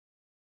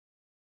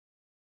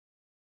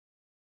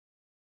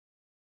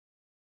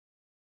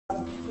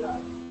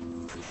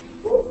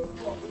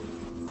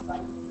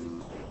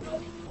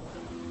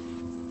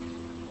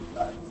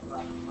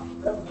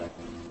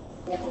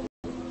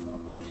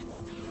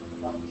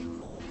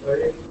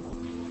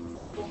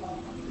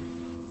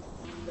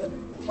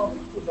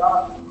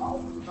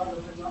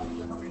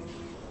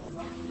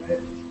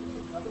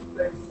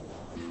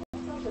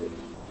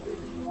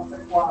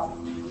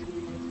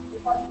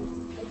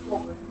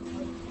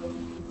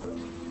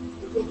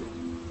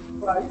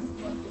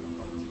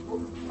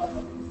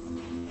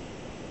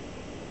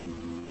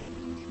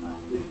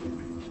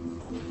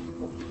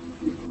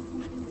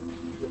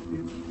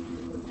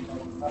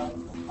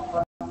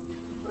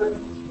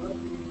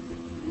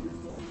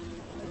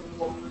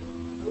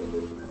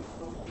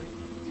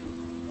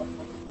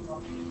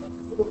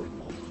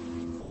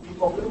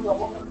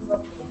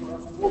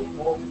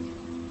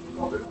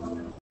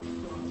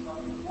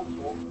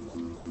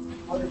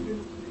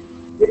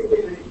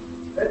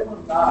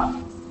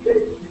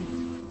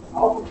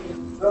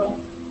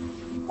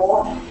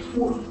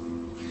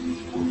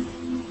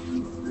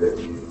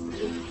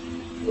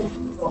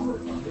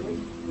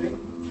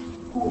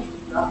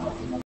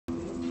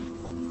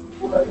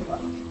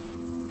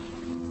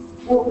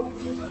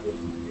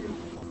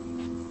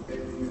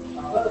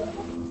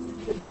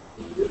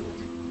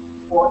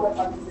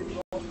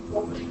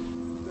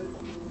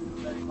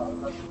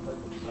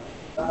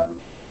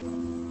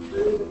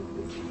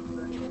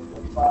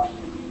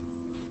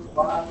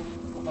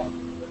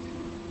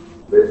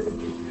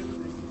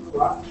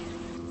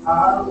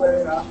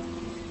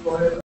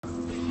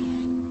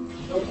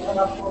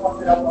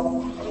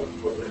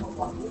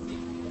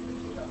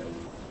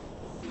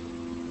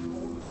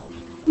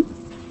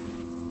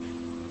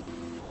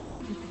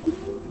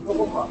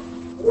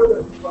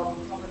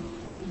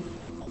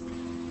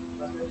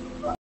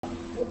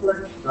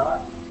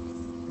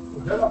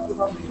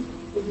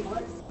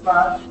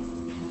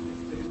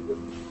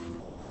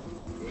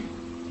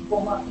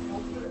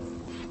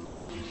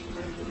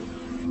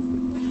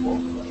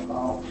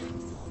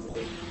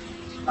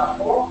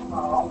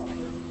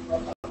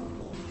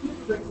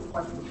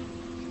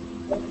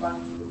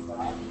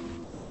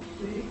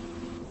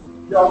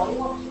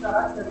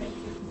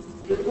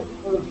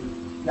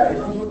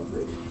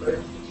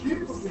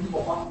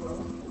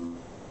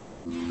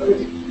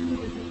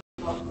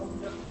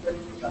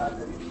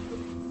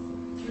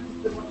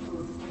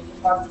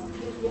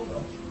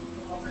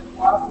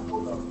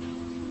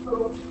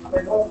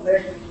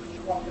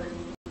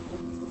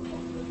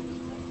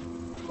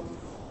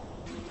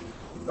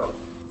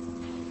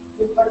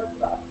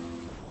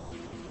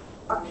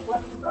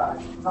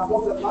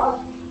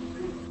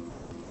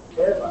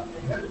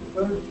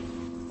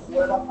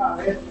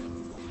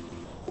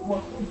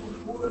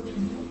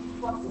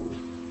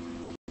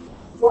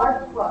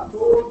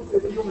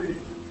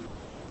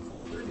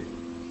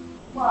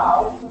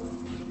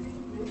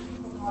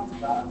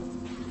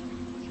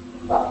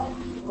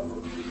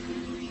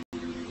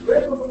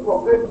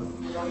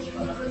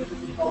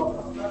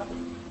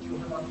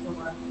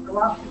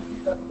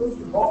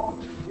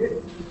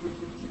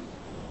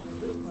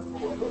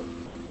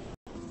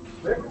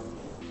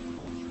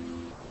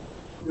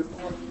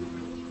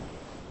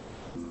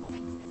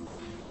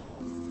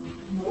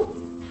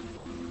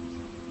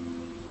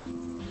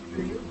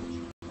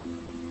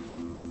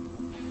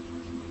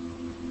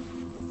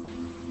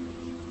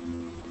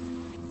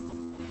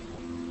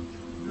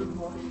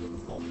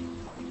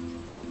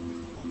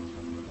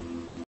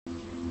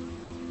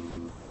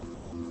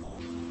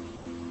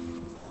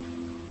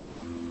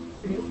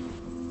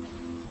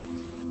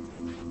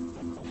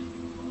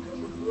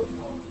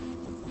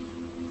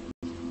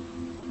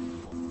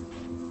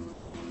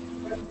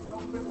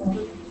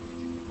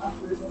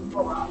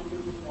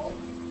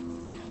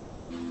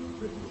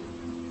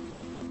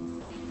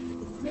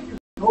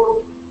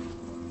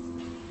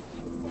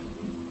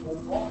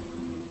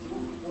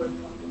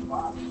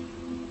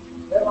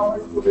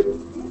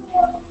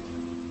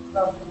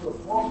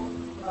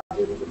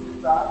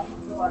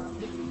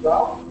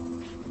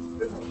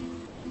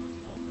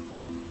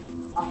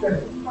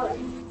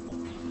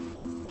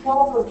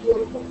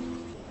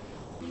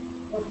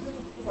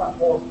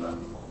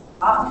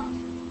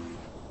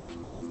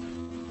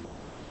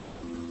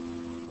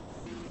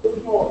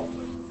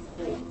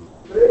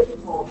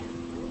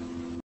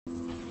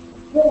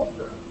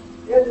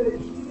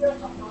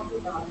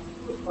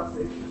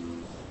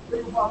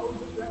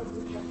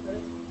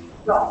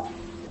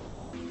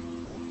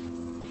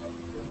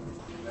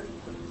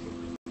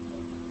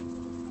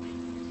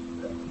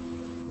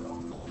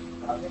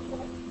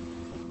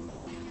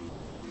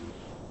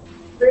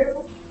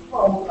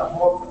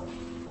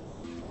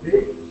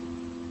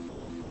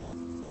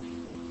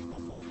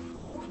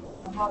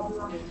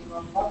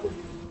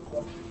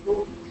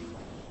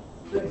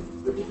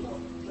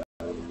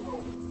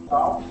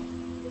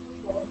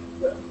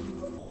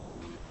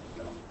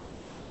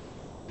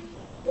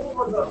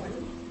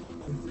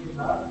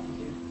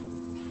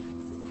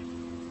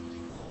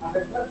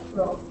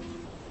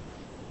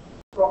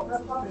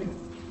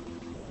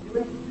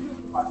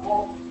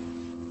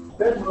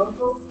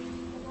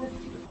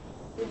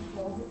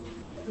fonte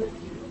de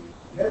energia.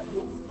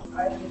 Reduz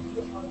a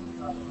energia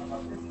almacenada na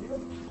bateria,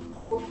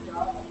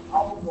 associada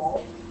ao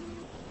volta.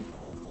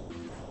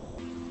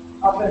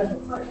 A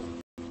pergunta é: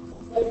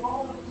 com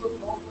qual das duas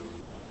fontes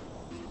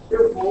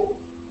eu vou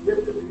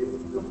receber o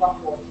meu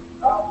pacote de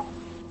dados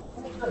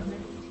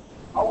concernente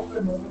ao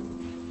fenômeno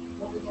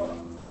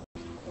monitorado?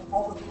 Com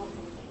qual das duas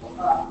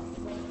fontes?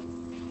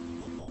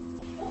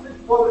 Vocês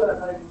podem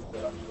levar em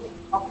consideração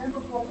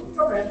apenas uma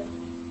única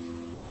métrica.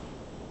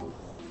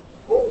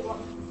 Ou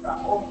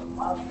classificar rotas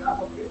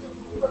baseadas apenas no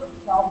número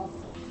de saldos.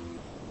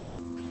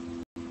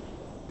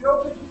 Se eu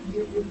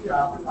decidir que esse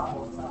abre na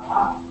rota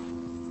A,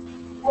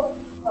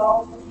 quantos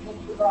saldos vão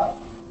ser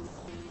dados?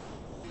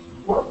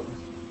 Quantos?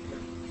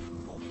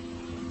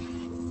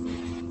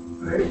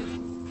 3,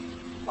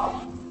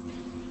 4.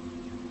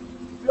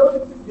 Se eu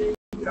decidir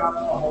enviar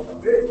para a rota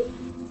B,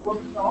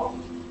 quantos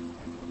saldos?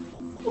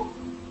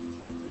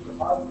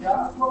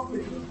 Baseado no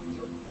número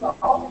de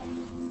saldos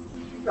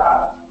de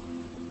cara,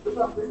 eu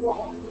já sei qual a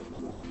rota que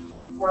eu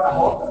qual é a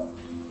rota?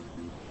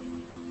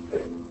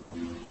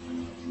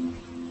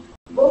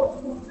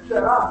 Vamos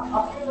considerar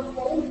apenas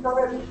uma única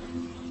métrica.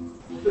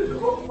 Ou seja,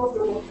 vamos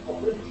fazer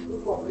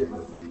um problema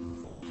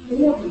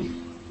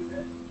único.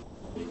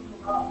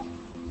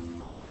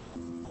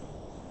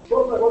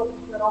 Vamos agora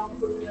considerar o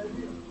nível de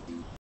energia.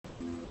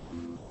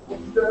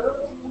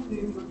 Considerando o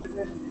nível de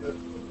energia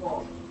dos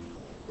nossos,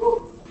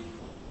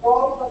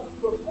 qual das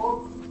suas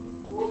fontes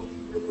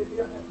você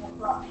deveria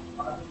responsável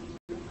para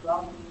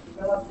utilizar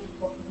pelas suas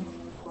fontes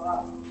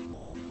musculares?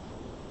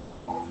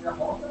 Qual é a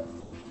rota?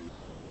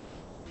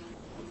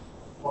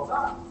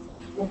 Rotar?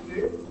 Porque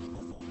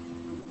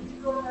o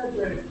nível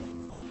energético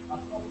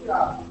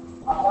associado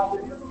à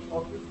bateria dos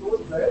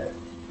transistores é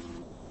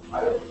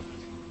maior.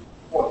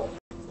 Olha,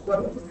 então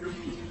a gente viu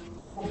que,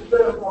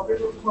 considerando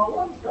apenas uma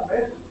única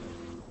métrica,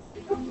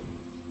 fica assim.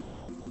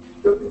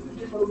 Eu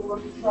decidi pelo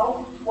número de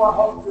saltos, qual a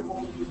rota que eu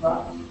vou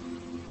utilizar.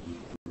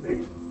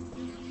 Bem,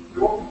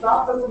 eu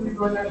optar pelo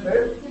nível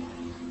energético.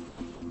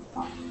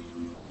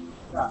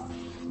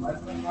 Mas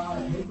na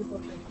rede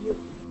protegida,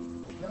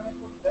 geralmente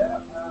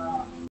considera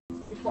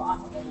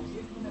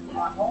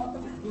a rota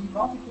dos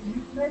nossos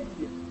limites de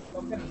energia.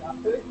 Então, temos a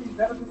 3 tem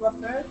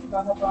 0,7,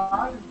 da rota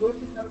A, e os 2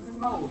 tem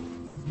 0,8.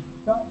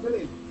 Então,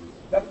 beleza.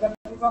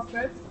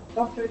 0,7,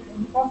 então você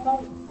importa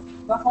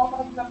da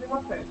rota de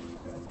 0,7.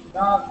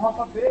 Da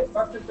rota B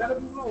vai ser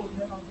 0,8,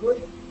 né? Não,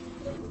 2.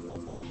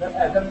 É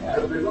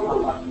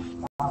 0,8.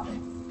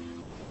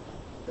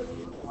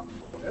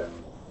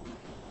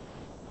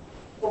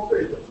 Ou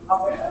seja,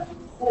 apenas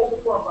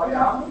com a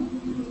variável,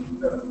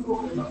 considerando um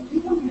problema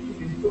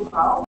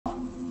unidimensional,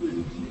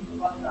 existindo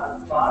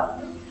variáveis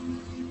básicas.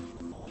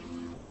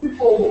 Se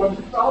for o número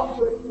de saltos,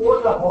 eu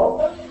escolho a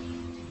rota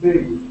B.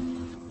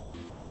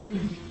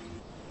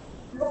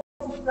 Se eu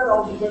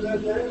considerar o nível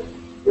energético,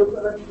 eu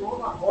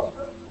seleciono a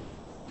rota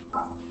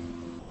A.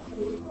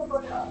 Única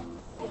variável.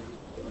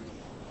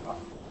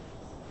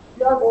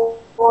 E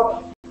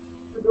agora,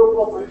 se meu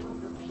problema, se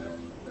eu quiser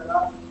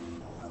considerar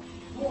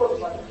duas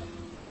variáveis.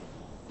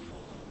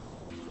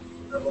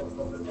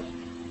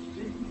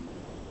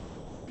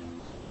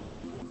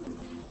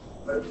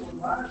 Vai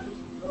formar a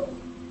decisão.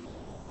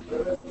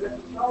 Vai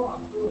expressar uma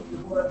coisa que eu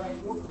vou levar em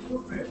conta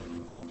por dentro.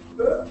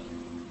 Tanto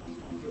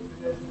o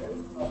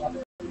energético na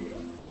bateria,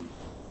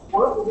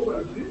 quanto o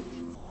número de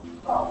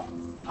saltos.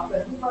 A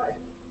pergunta é: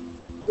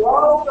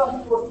 qual das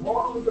duas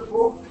rotas eu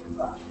vou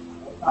utilizar?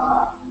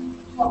 A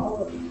ou a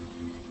rota B?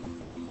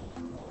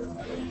 É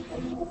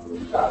um pouco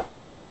complicado.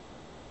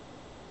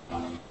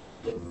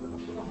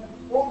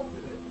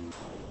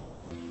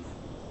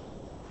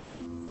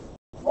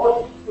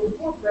 Olha, eu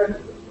considero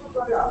essas duas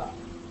variáveis.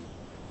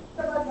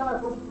 Será que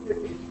elas vão ter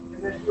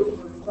energia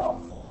universal?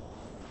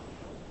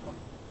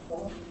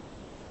 Então,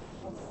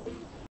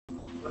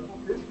 nós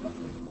vamos ter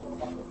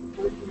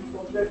um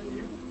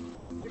objetivo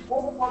de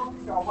como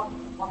qualificar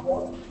uma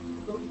rota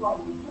pelos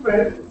valores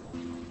numéricos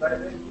da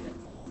energia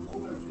do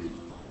número de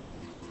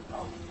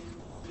tal.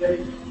 E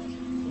aí,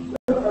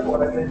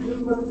 agora, a energia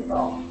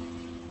numerical.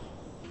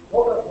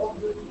 Todas as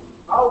rotas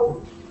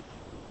algo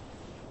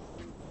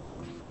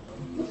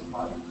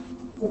mais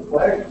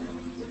complexo,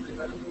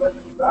 a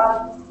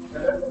complexidade, a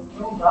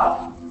função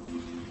da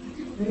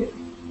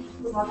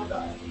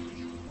funcionalidade.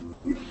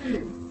 E se,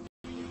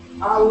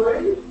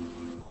 além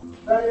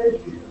da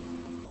energia,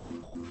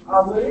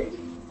 além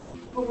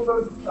do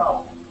número de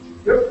saltos,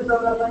 eu preciso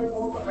levar em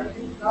conta a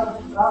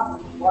quantidade de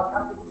dados, ou a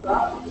carga de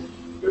dados,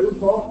 pelo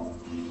nosso.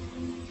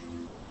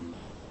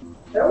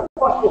 É um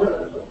fator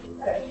relevante?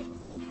 É.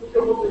 Porque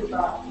eu vou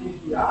tentar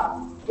enviar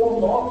com o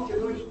nosso que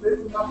não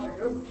esteja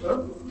navegando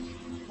tanto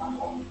na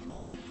rota.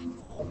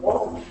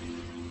 Concorda?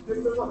 Se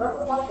você só vai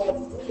para a rota,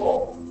 o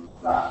nosso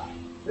está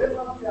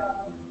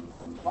demasiado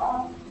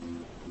fácil,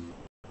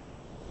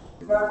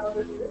 e vai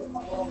acontecer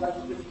uma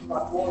qualidade de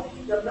pacote,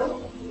 que até o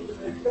consumo de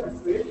energia vai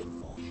ser.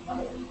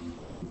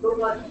 Então,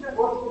 imagine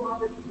agora tomar uma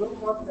decisão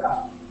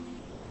baseada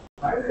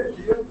na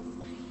energia,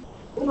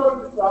 no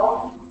número de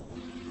saltos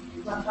e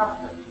na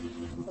carga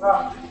do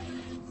tráfego.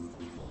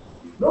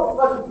 Não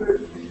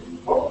satisfeito disso,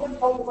 vamos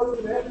aumentar o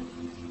compartimento,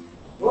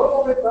 vamos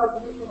aumentar a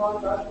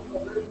dimensionalidade do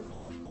problema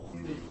de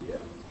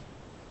energia,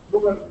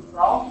 número de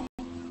sal,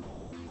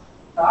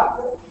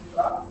 taxa,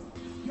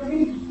 e o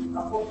índice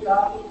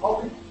associado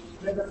ao índice,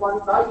 veja a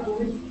qualidade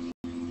do índice,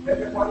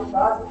 veja a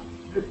qualidade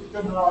desse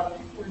canal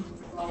aqui, por isso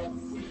que canal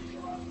aqui,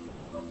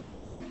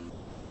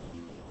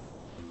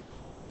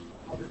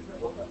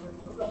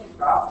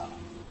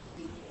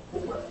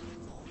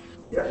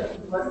 e essa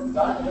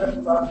titularidade, né,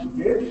 resultado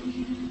de quê?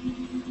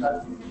 Da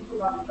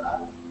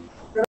titularidade,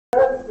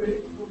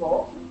 crescente do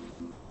nosso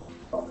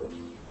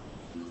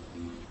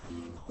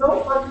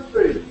não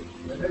satisfeito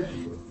de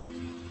energia,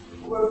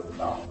 número de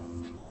sal,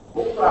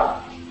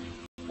 comprar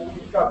o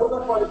indicador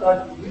da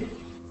qualidade do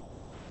líquido,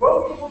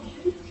 vamos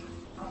discutir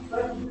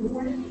aspectos de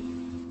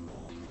ruim.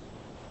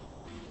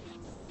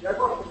 E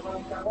agora, você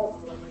vai ficar bom,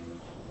 você vai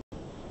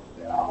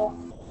ficar real,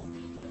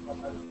 você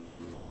vai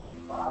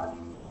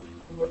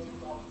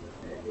ficar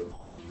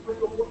depois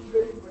eu vou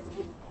dizer isso, depois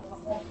eu vou falar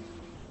na conta.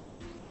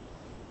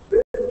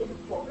 Veja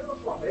que qualquer na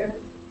sua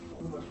mente,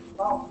 uma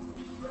digital,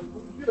 nós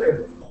vamos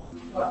direto.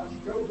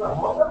 Classificamos a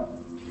rota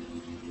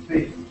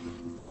B.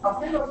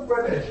 Apenas com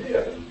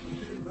energia,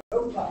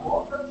 utilizamos a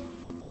rota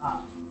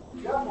A.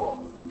 E a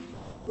rota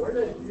com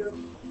energia,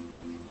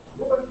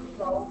 número de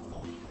sal,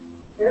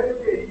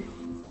 LPI,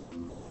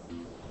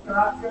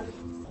 prática,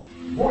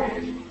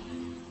 ruim,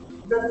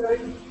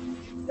 independente.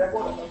 E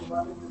agora, para tomar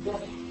a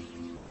decisão,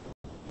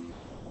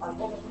 a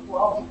conta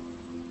atual.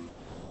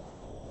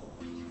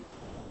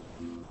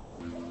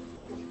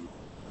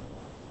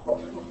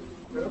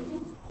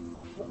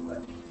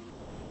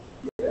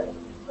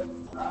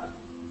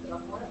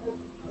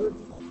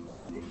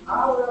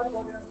 Ela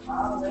não é resultante de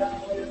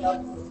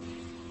aleatoriedade.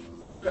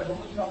 Perdão,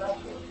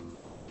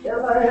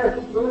 ela é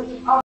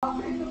resultante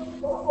apenas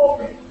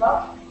totalmente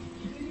da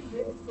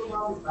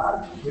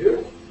dimensionalidade do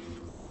meu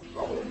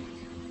problema.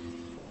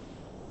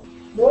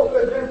 Um outro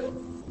exemplo,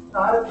 na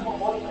área de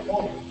robótica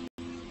móvel.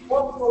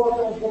 Quando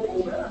coloca um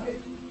pouco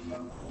meramente,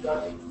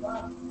 já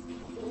está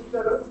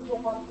considerando que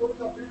são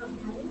fatores apenas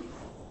de um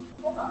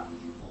sonar.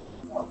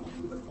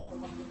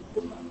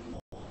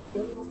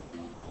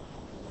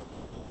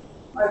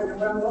 Aí tem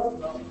uma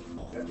evolução,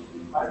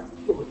 mais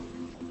coisas.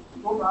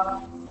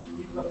 Sonar,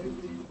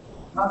 microfibra,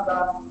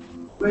 radar,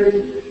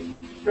 laser,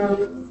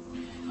 câmera.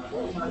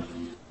 Agora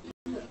imagine.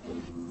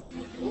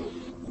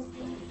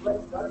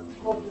 Complexidade de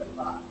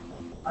projetar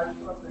a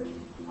estratégia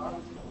de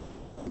marketing.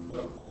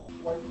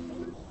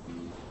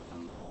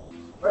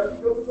 Vai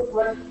ficando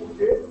complexo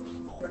porque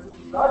a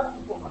quantidade de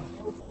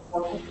informação, a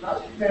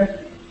quantidade de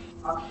métricas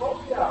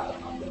associada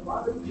à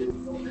tomada de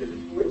decisão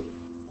dele foi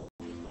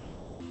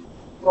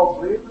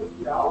problemas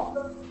de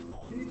alta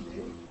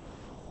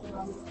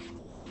dimensionalidade.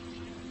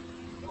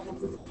 Então,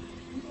 você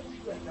precisa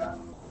explicar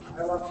a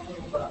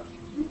relação da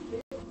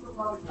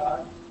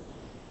dimensionalidade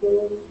com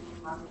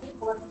a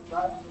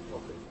complexidade do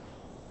problema.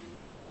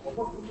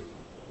 Como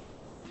assim?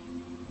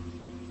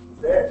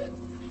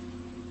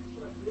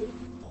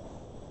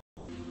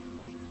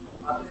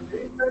 A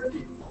tendência é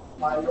que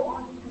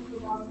maior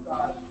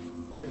dimensionalidade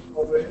do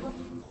problema,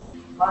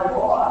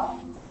 maior a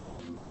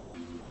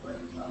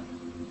complexidade.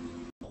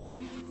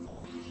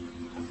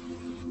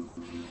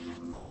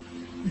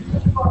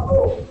 Esse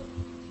fator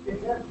que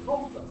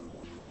resulta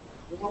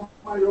de uma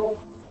maior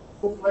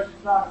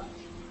complexidade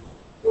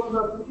quando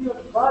as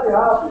minhas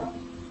variáveis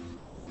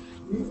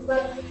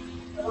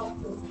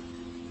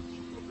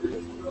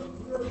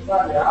as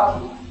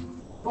variáveis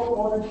não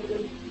podem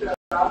ser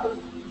consideradas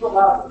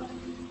isoladas.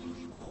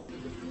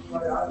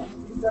 Variáveis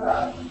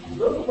interadas.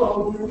 Dando o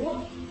valor de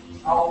uma,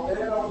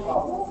 altera o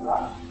valor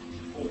da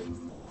outra.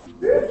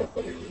 Desde que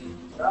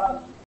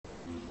equilibrado,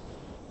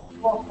 de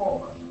uma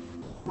forma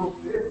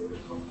grosseira, de uma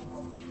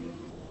forma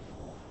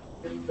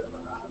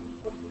separada,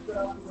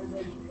 considerado uma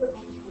energia do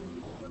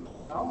dispositivo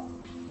final,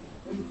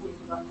 ele foi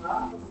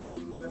tratado,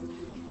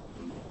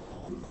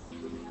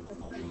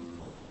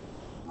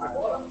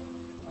 agora,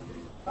 a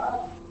gente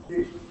sabe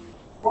que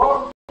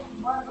quanto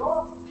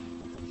maior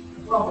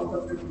o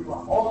valor da de uma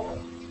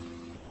roda,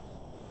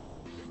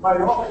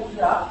 maior vai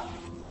ser a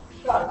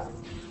carga.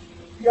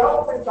 Se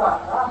aumentar a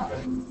carga,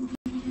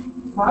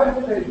 mais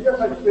energia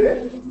vai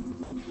ser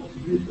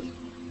consumida.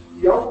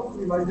 E ao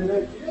consumir mais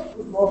energia,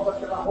 os nossos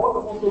daquela roda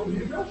vão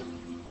consumível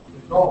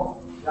menor.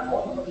 E a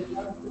roda vai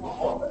deixar de ser uma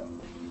roda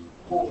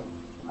boa.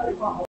 Aí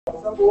uma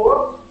roda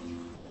boa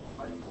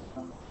vai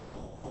ficar.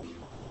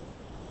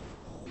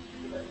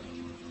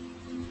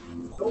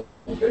 Então,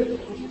 veja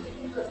que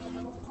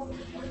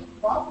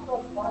o fato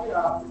das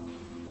variáveis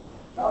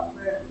das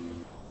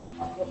métricas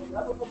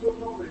associadas ao seu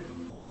problema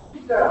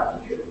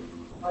interagir,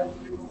 mas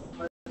de uma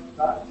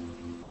complexidade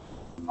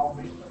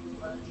aumenta a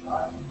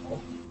complexidade do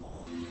nosso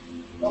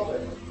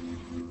problema.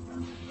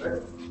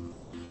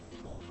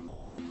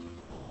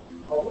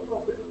 Algum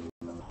problema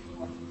com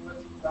uma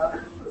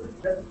complexidade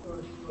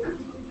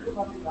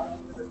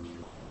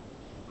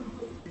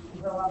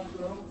em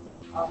relação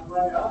às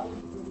variáveis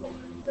do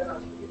problema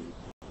interagir.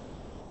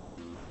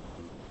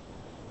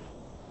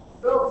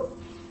 Então,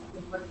 a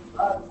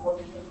complexidade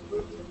pode ser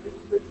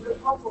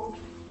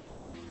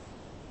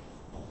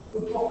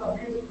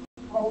comportamento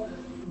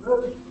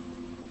dinâmico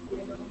que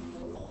ainda não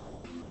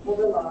foi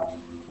modelado.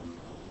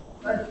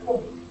 Mas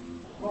como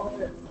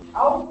processo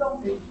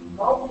altamente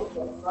mal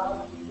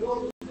suportado,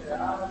 não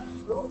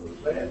lineares, não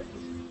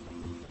complexos,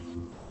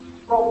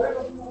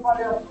 problemas com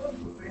variações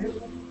do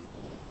tempo,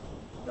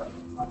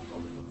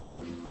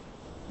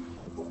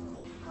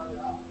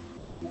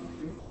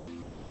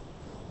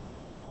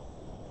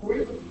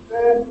 ruídos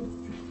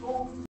externos,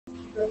 distúrbios,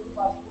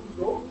 preocupações dos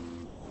outros,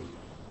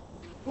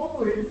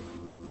 tudo isso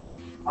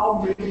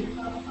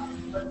aumenta a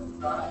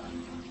complexidade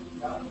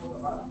da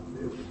programada de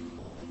Deus.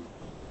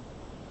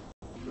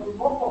 Então,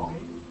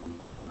 normalmente,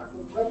 a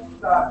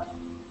complexidade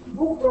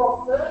no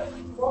processo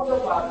de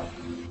modelagem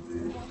do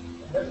sistema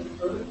é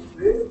resultante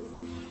de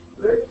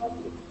três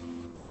fatores: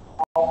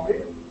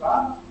 aumento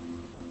da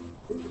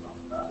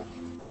funcionalidade,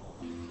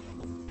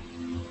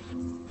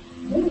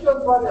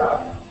 muitas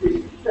variáveis que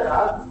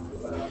interagem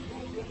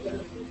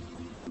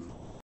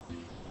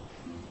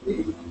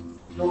e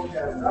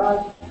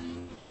novidade,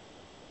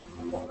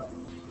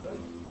 comportamento grande,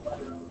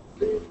 variável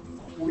de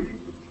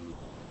ruído,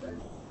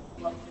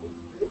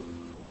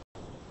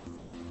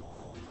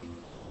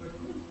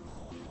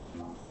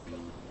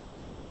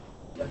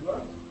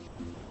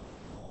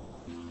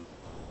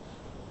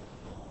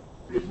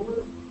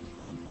 segunda,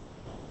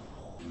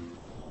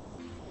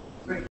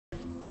 bem,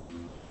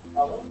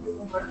 falando de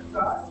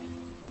complexidade,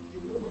 e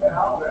o mundo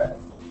real é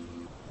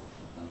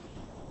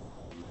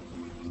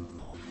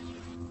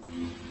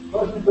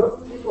nós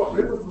lidamos com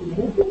problemas do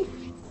mundo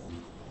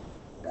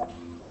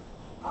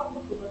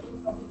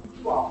absolutamente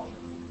virtual.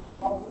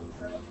 Falando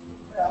de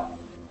mundo real,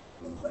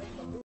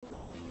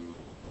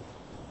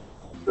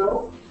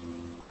 então,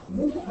 o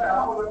mundo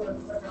real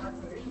representa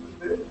características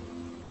dele.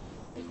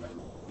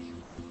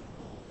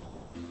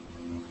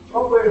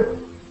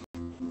 Problema.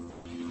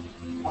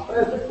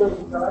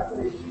 Apresentando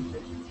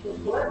características de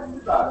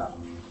complexidade,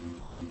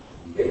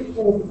 bem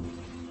como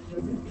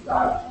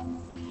unicidade,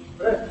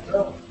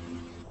 precisão,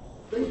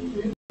 tem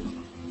sido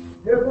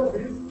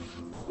resolvido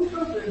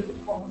muitas vezes de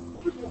forma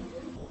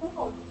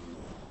subconfundida,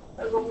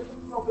 resolvido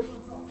os problemas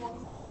de uma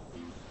forma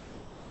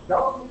de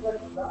alta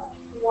complexidade,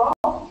 com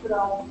alto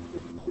grau de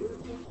certeza,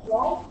 com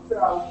alto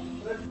grau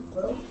de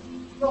precisão,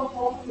 de uma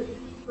forma que a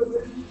gente muitas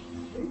vezes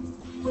nem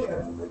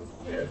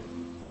conhece.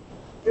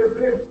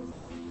 Exemplo,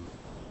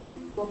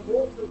 são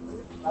todos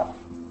exemplos da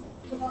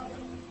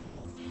funcionamento.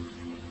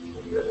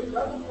 Porque a gente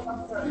vai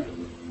funcionar para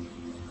isso.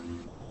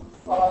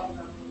 Falar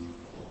assim,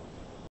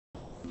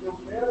 eu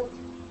quero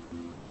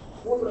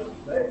outra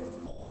ideia,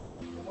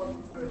 uma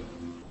diferença.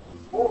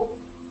 Ou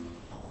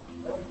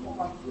é uma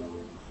informação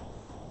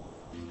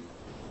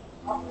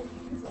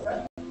aprendida,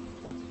 né?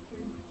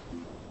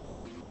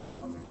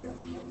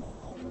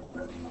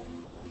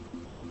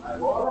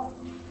 Agora,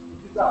 o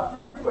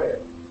desafio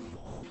é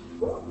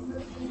quando você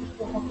tem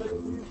informação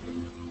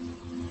aprendida,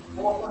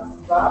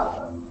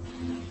 formatizada,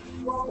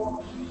 de uma forma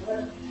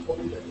complexa,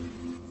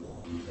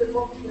 você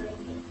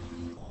consegue.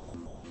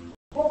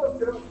 Quantas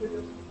gramas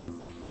seria?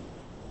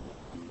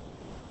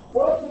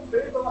 Quanto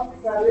tempo ela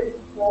ficarei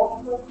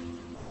exposta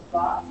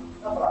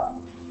na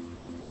brasa?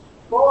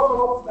 Qual a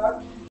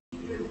velocidade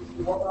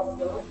de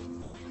rotação?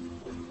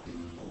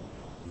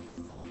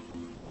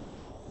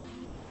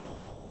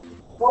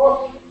 Qual a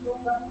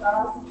condição da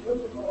casa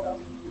antes de colocar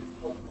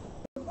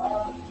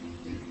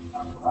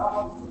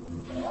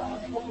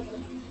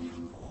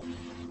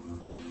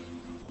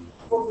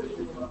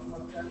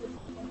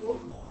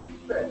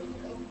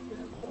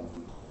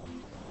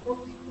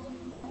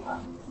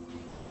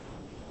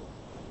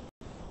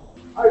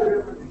aí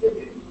veio para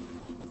mim,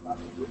 para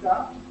me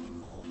cuidar,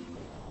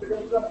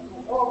 pegamos a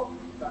sua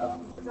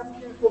você já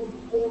tinha todo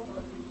o ponto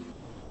aqui.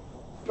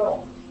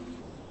 Então,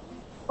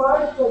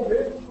 faz o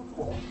mesmo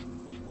ponto.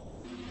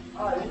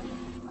 Aí,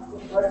 a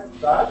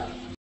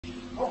complexidade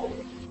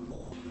aumenta.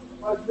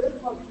 Mas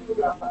mesmo assim, o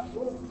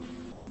gráfico,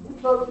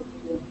 muitas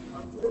vezes,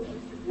 nós temos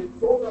que ver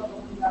toda a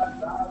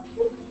nominalidade,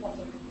 todo o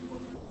comportamento de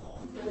você,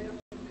 diferença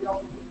de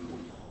algo de tudo.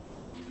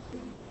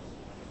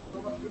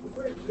 Então, nós temos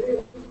um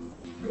exemplo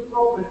de um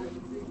problema que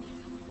tem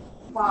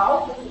uma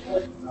alta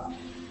complexidade.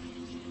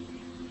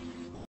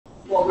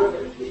 O problema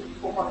é que tem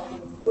informação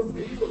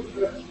também sobre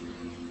o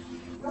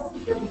não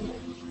ficamos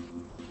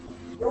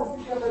não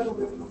fica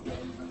resolvendo no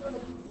ponto. Mas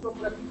não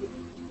precisa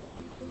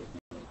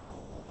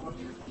nós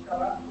temos que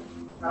ficar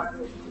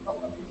características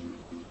altamente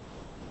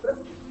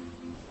tranquilas.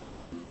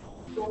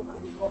 Então, o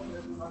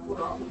processo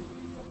natural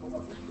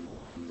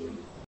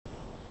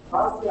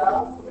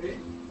baseado em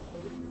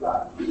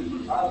unicidade,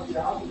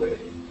 baseado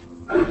em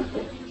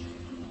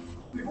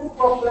segundo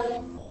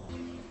processo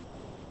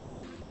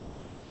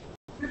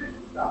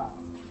felicidade.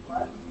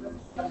 Vai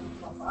necessitar de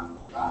uma parte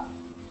tá?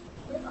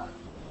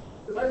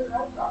 Você vai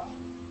virar um carro.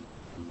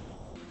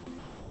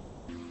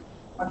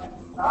 A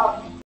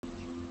necessidade,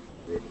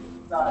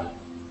 felicidade,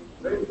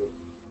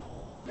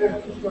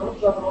 funcionando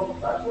da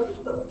velocidade é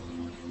distante.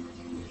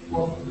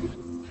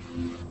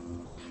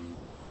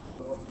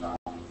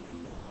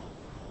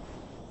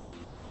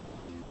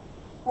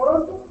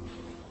 Quando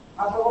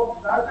a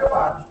velocidade é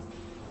baixa,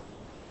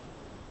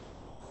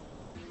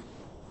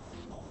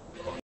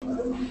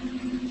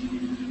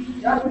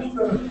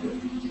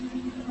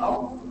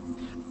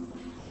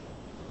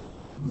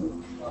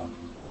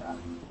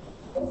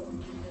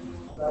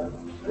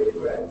 do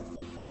freio é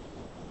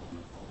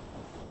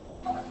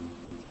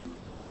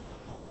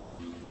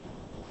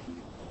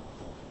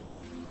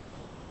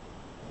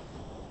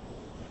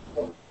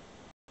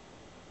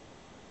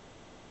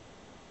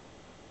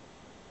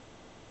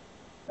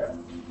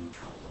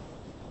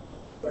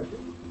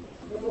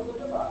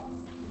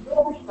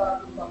não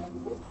obstáculo está muito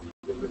bom.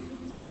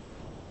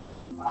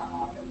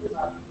 A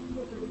realidade do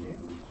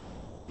procedimento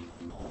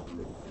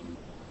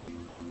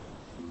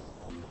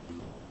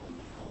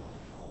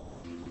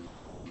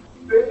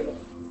veio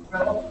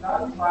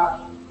velocidade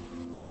baixa.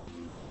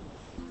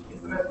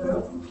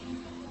 Entretanto,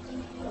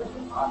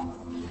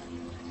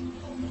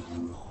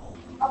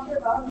 a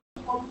penalidade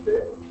pode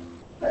ser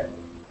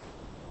técnica.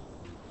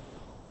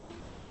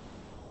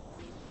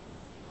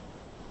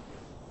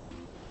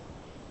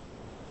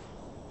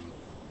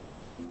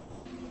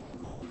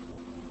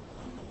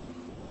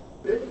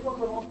 Veio com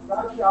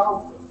velocidade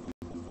alta.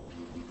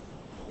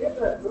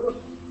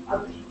 Entretanto, a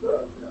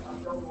distância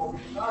até o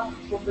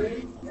obstáculo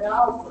também é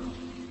alta.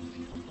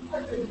 A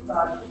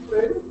intensidade do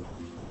freio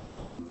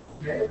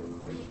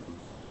médio.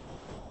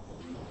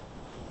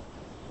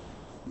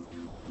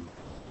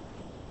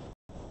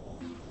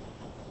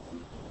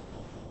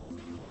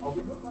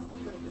 Alguém não está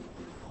entendendo?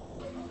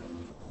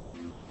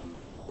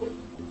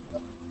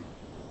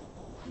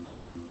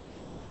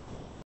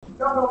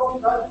 Então, a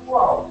velocidade ficou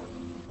alta.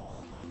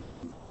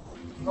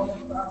 Não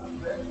está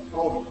no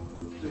todo.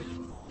 Ou seja,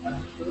 a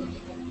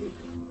distância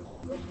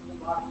não fica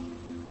baixa.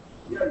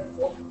 E aí,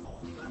 como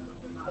está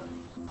estacionado?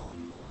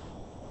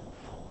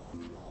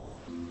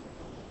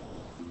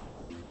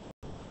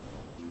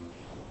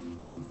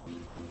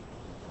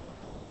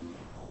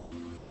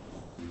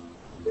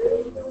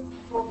 Esse é um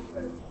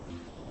processo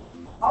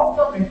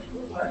altamente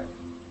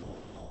complexo.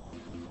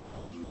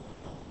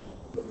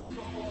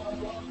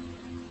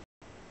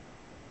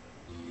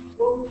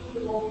 Todos os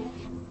fenômenos,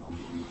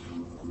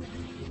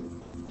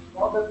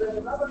 uma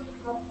determinada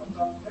situação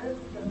da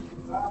métrica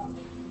analisada,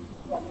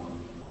 sua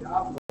fonte de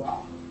água,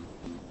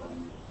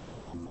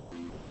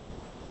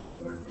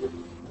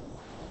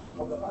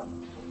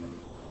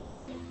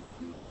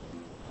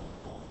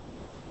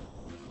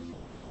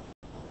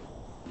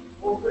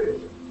 ou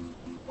seja,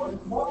 nós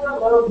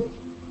modelamos,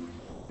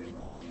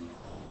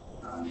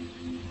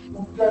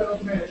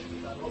 considerando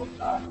métricas da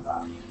velocidade, tá?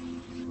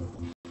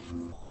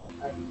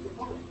 Aqui você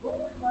pode,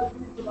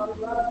 vamos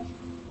analisar,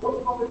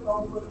 vamos começar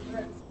um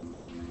procedimento.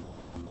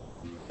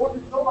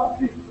 Posição na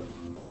pista,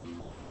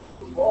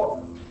 do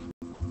bola,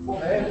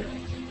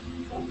 comércio,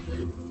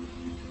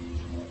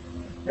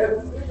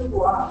 resistência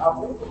do ar,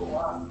 aumento do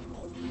ar,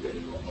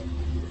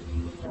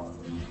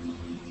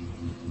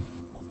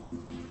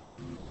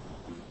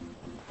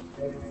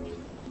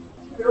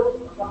 Deus,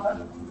 a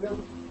verdade de Deus,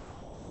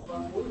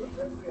 uma coisa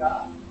é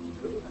criar,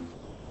 Deus,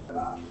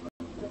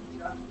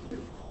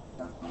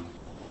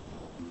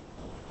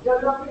 e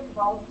aí a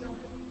principal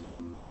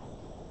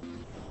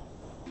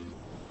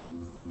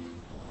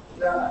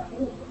é a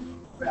curva,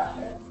 é a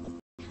reta,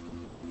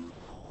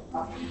 a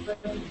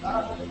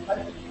complexidade está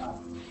eficaz.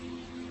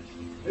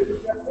 Veja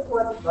que a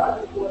complexidade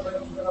é vai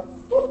considerar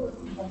todas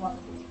as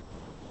informações.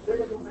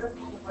 Chega no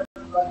mesmo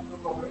complexidade do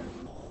problema.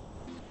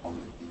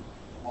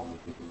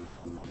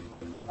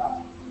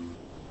 Tá?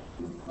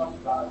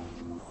 Funcionalidade.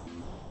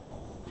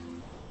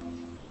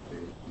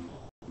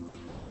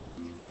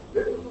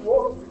 Veja que o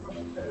outro fica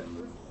muito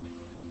interessante.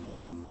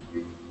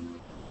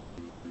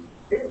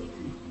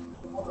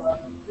 Esse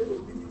modulado pelo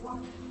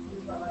mínimo,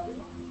 está na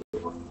mesma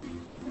coisa.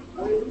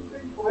 Ele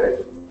tem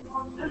coisa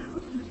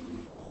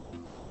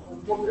o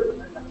modelo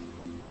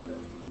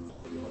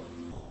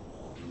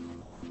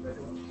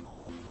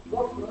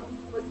mostrando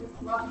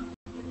que vai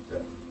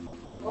ter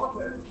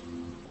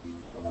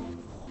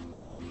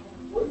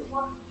foi um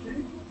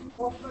artigo que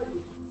mostra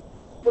isso.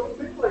 Eu não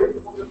sei para ele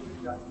como eu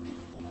explicar.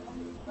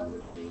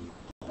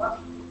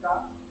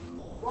 Classificar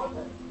o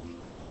projeto.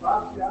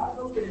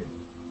 Baseado no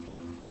mesmo.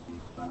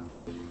 Na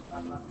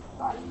classificação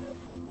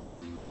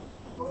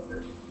do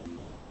projeto.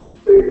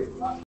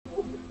 Na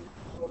outra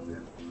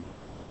projeto.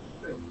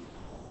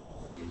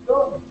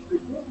 Então,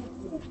 segundo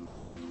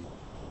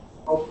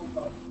o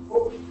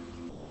autor,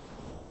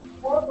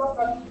 quando a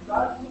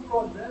classificação do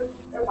projeto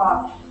é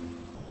baixa.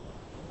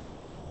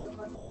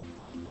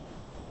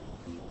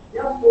 E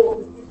a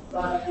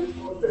possibilidade desse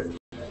processo,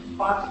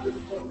 parte desse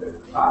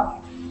processo,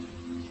 tá?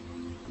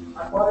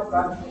 A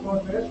qualidade do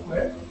processo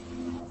é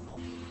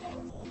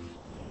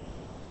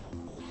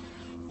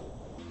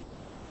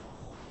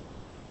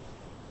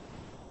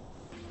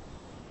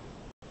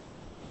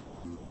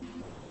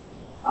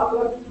a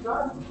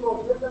velocidade do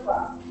processo é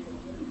baixa.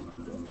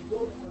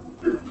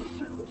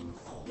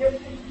 E a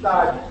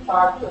intensidade de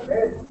impacto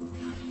médio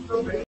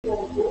também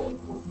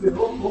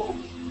considerou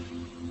como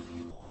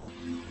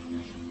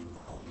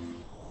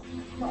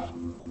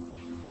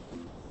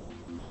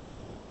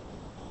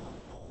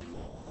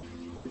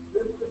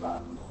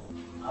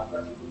a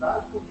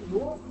velocidade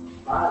continua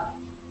baixa.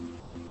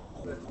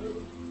 A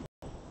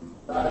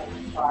velocidade de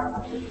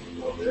impacto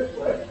do processo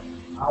é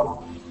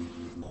alta.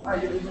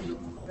 Aí ele vai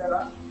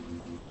considerar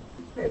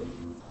medo.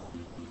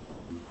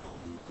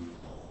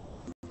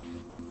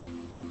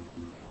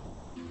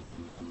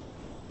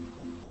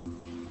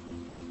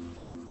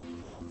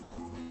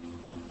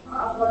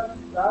 A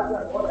volatilidade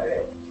agora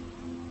é.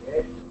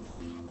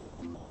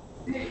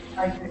 Se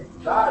a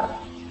intensidade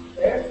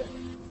é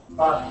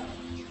baixa,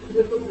 ele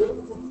resolveu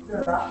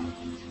considerar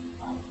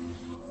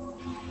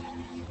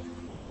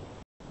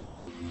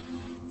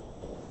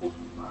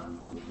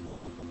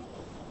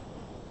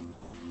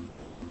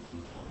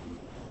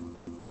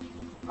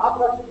a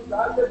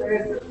volatilidade é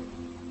média.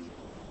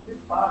 Se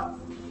passa,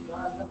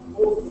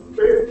 o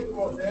peso do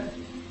projeto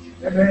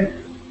é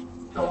médio.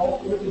 Então,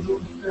 eu resolveu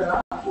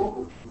considerar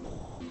pouco.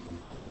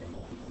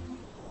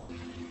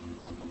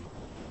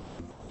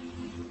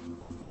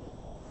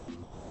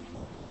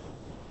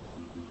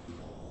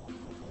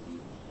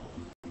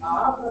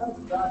 A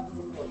atratividade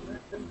do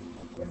projeto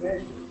é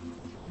média,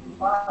 o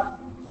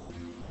impacto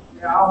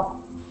é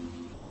alto.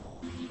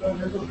 Então, eu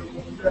resolvi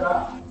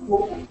considerar um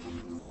pouco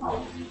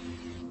alto.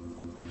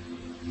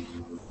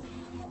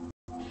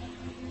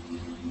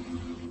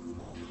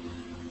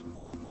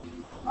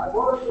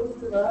 Agora, eu estou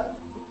considerando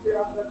o que é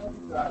a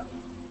atratividade.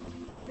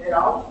 É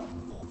alto.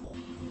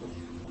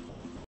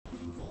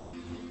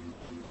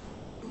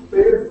 O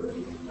peso, a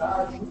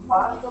intensidade, o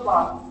impacto é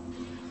baixo.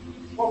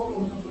 Qual que eu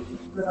vou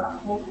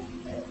considerar como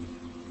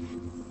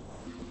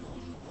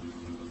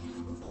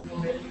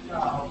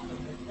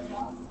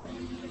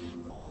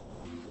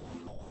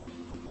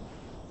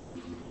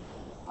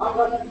a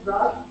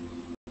volatilidade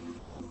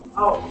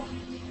alta,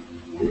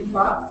 o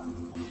impacto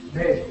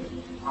médio.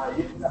 Aí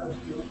ele já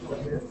resolveu o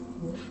projeto.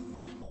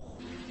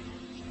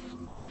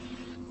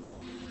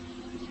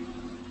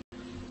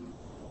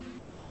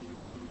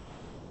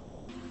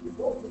 E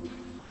pouco,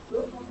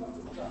 tanto a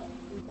volatilidade,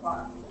 o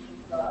impacto,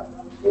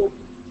 o pouco,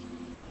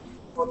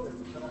 pode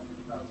ser a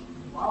volatilidade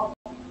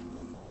alta.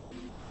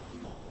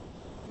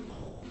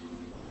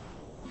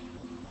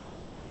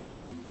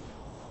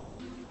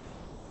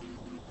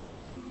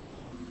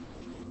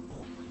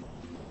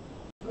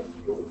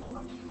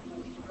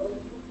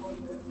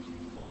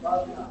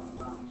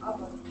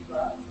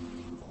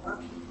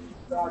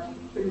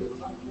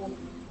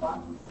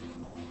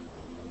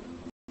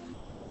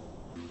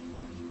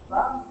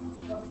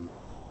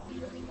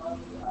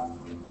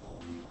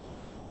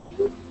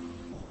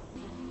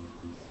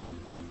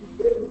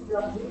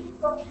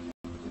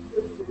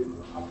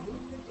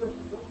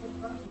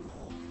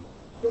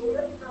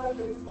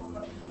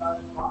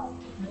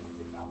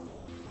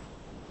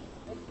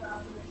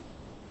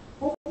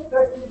 Como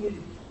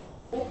definir,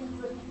 como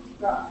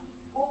especificar,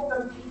 como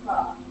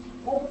determinar,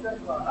 como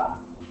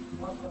declarar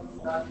uma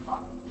quantidade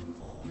máxima,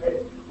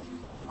 média,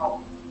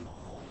 alta.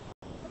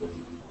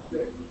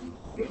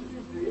 Quem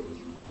dizer,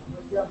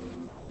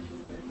 mediamente,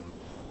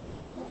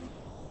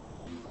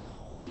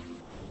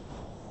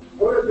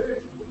 por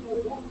exemplo, o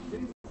conjunto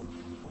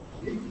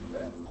de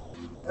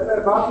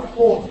elevado em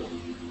conta,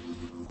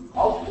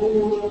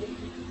 altura,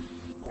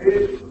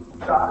 peso,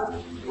 idade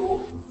e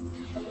outros.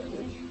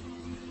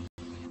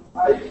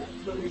 Aí,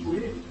 eu digo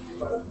isso, e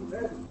várias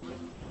mulheres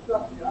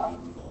desafiadas,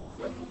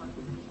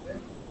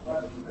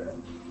 várias mulheres,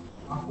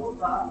 a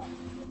mudar,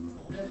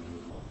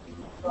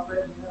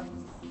 através da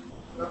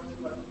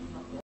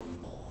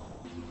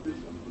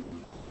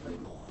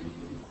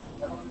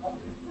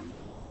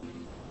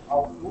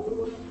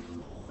altura,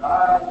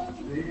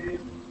 idade,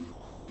 peso,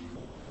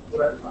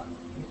 por aí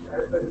vai.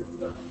 Essa é a gente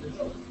da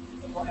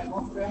É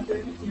bom que a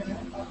gente tinha, né?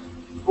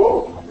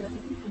 Como? A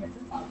gente tinha,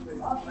 Sei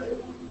lá, para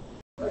ele.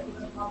 Vai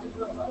começar a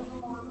vida lá e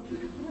não vai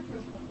ter.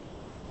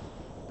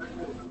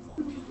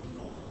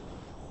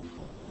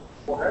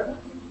 Correto?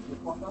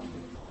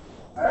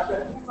 Aí a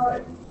pergunta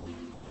é: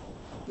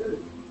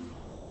 beleza,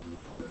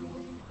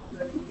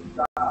 você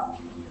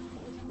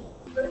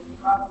consegue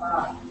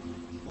tratar,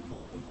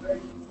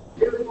 consegue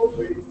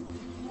resolver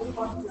um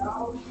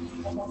parcial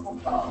ou uma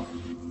total?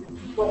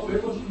 Esses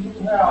problemas do mundo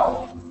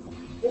real.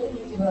 Como o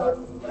mundo real é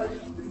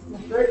complexo, eles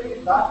conseguem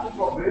lidar com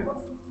problemas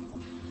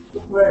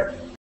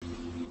complexos.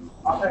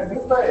 A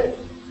pergunta é: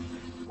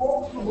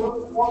 como os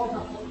humanos podem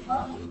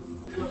apontar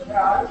problemas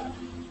reais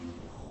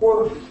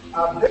quando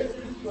a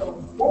descrição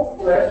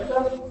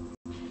completa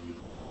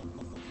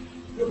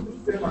de um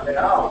sistema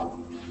real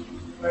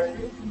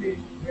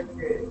frequentemente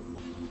requer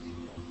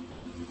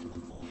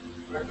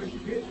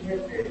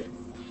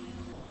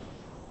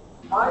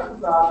mais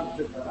dados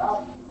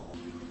separados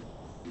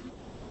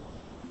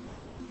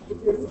do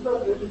que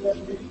muitas vezes a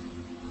gente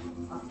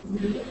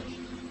assimila,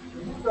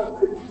 e muitas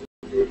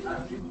vezes a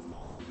gente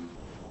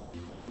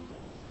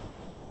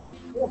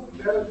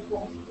considera de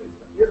forma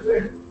diferente.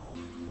 Exemplo,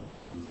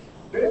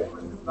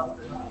 dentro do Senado,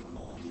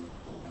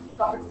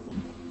 sabe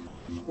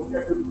porque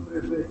é que eu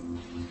descrevi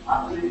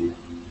a lei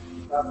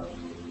da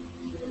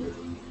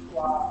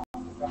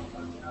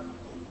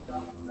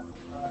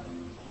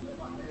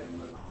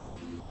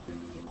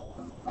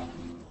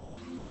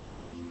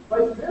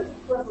mas mesmo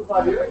com essas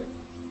variantes,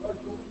 nós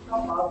somos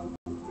capazes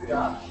de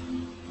criar.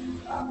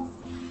 Tá?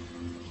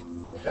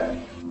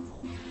 É?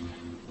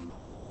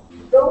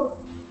 Então,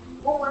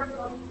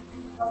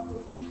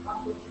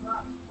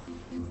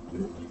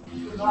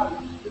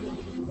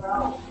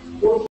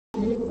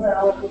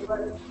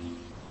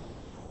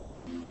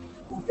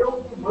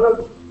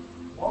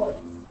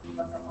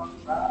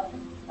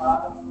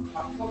 para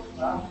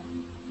aproximar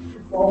de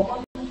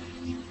forma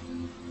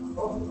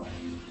aproximar.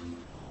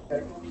 E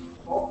aí, quando o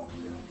foco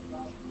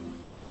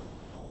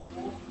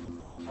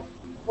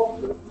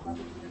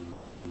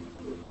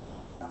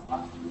a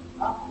parte do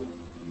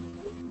aproximar,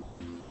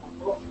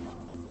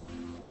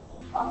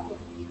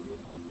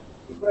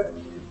 o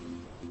preciso,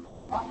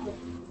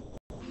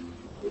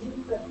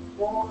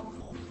 interpõe,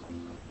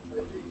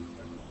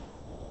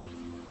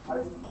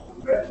 mas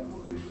o resto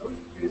vocês não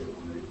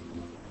esqueçam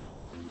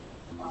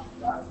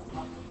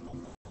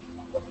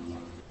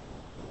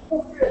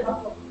por que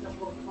raciocínio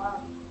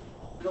aproximado?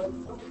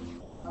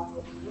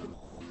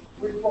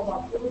 Com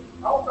informações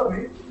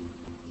altamente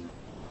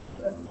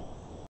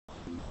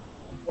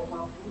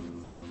informações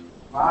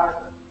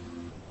vagas,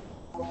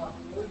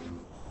 informações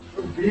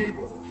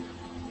ambíguas,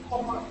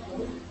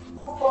 informações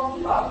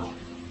populares.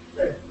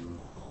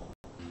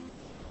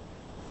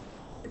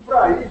 E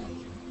para isso,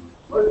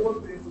 nós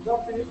mantemos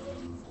apenas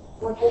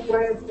uma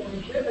compreensão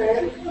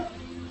genérica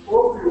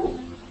sobre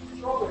o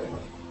problema.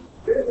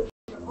 Veja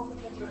que a nossa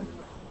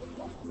compreensão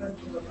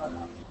da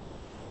tarefa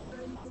é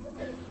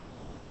genérica.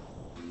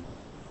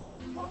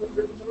 Mas eu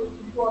vejo que eu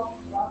fico a um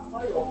prazo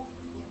maior.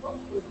 Não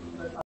foi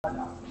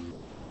detalhado.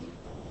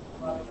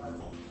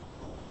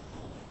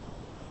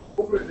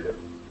 Compreendeu?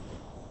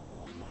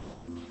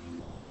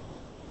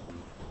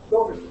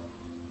 Então, pessoal,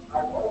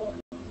 agora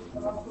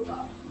nós vamos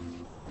relacionar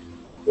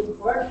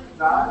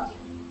complexidade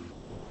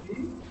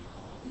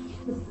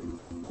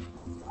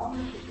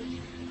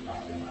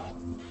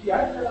e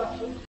a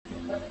interação de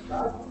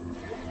complexidade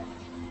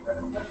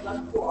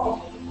atual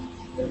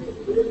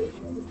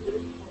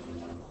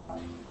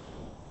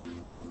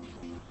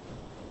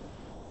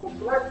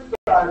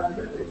complexidade e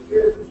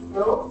certeza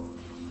estão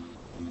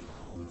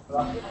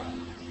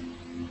relacionadas.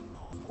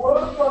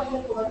 Quando a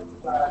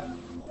complexidade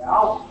é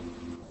alta,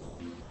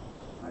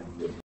 a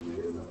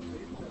incerteza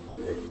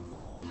é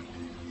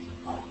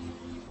alta.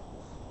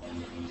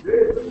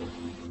 Veja,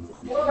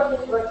 quando a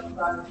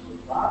complexidade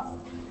é baixa,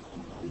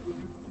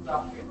 e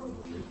apenas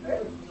os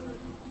critérios de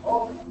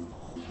obra,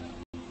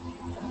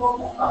 é só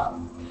contar.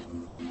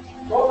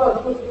 Todas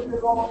as duas que você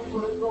toma uma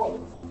figura de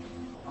outra.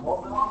 A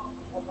obra é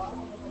uma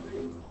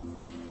vez.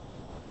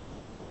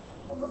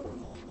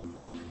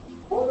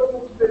 Quando eu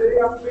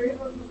considerei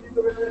apenas o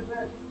nível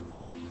energético,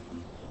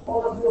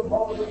 qual das duas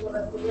voltas eu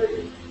conecto com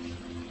ele?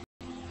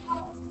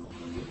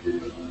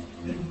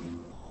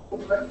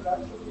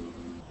 Complexidade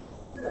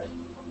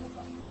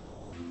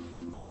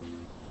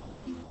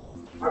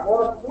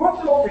agora,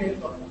 quando eu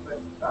aumento a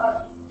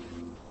complexidade,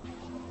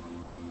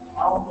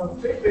 há uma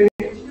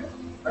tendência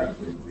à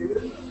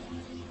incerteza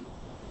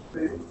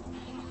ser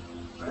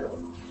maior.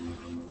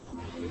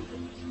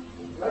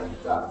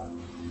 Complexidade.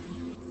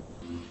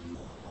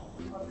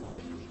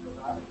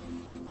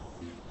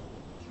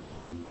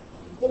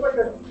 Como é que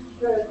a gente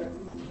chega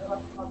nesse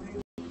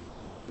relacionamento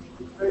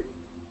feito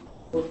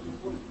por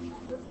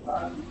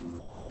complexidade e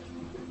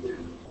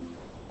incerteza?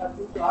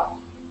 Aqui o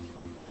gráfico,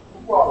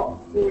 o qual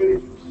o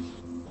eixo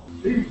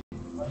diz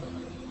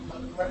a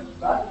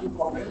complexidade do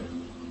problema,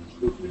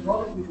 dos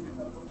menores níveis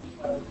da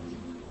complexidade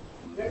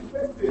é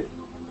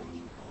perfeito.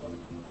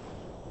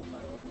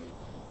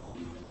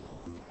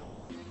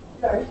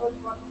 E aí nós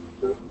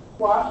classificamos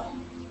 4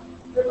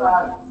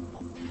 cenários.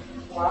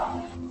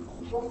 4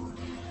 situações.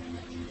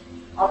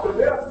 A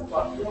primeira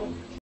situação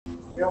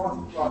é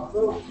uma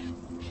situação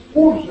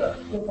cuja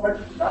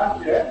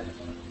complexidade é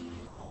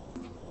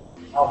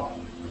alta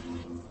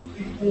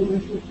e cuja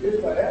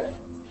incerteza é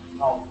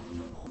alta.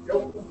 É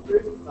o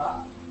conceito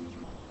da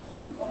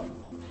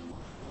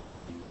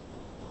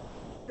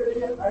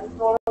seria a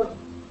ignorância.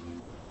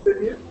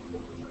 Seria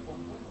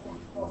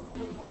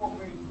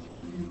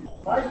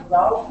mais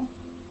alto,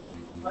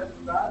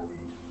 complexidade.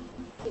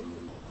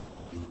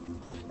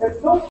 É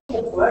tão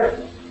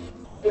complexo,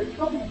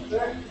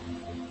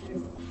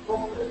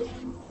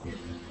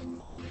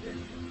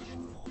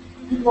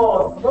 que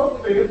nós não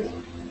temos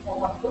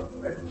informação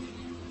suficiente,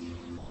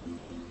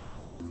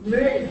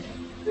 nem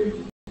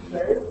temos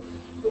ideia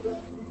sobre a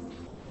que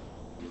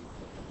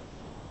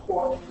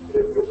pode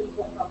escrever o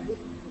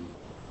comportamento.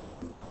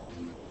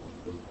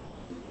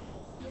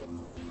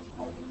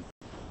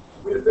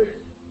 Por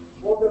exemplo,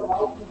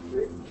 modelar o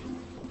conceito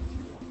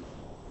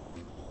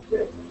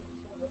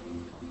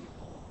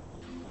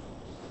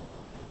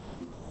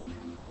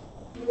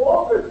um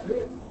outro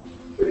exemplo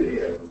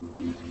seria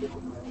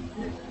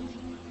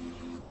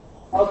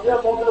fazer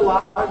a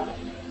modelagem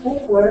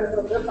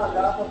completa,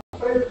 detalhada,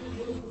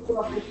 previsindo o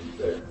funcionamento do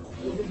cérebro.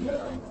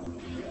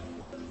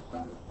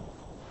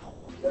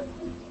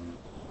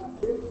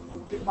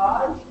 Porque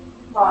mais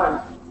e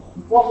mais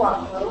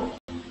informação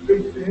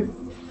vem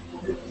sendo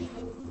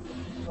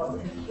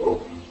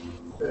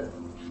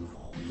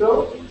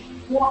então,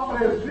 com a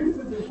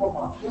presença de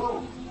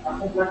informação, a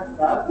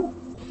complexidade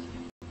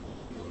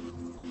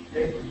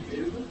é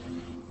incerteza.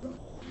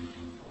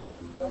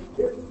 Então,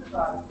 esse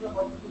cenário, que é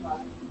uma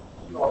cenário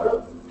de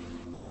ignorância,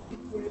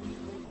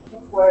 conhecimento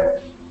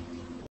complexo,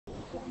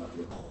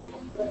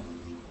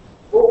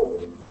 ou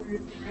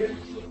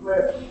conhecimento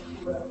complexo,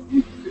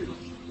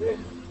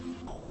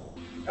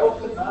 É o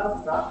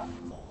cenário da.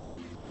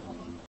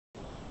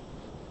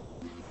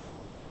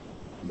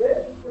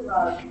 Nesse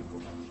cenário de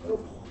informação,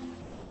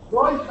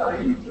 nós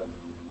ainda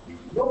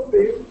não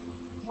temos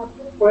uma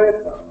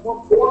completa, uma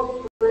boa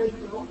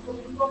compreensão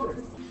sobre o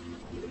problema.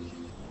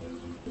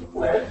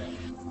 Completa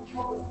o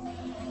problema.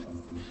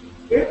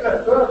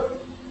 Entretanto,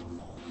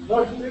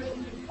 nós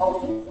temos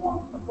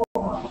algumas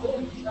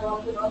informações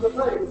relacionadas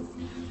a ele.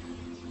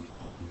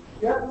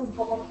 E essas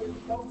informações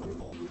são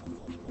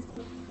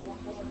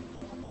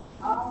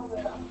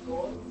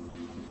aleatórias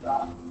de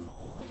dados.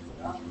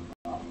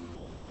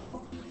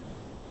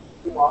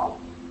 Igual.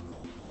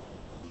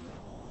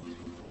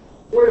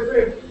 Por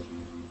exemplo,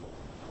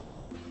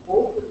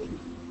 outras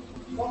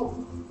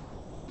não.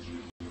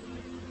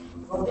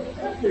 Nós temos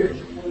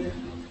certeza que por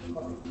esse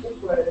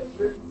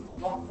complexo,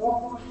 uma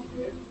forma de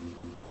ver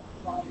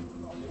uma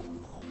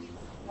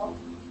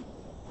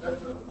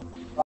essa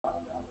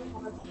baseada em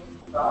conexão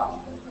de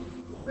dados,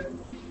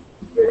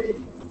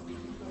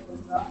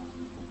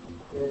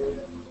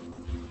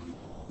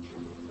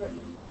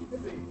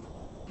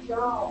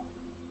 tchau,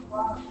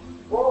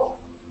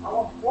 há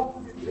uma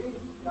forma de ver,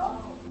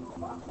 tchau,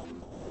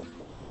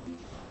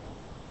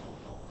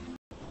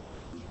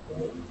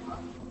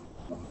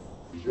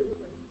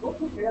 não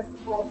conhece o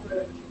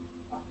processo,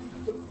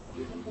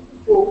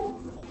 um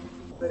pouco,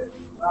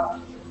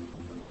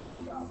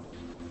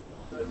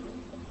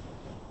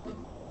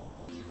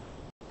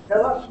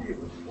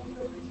 relativas,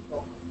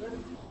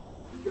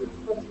 que eles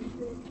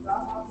permitem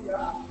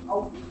mapear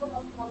algumas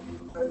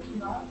das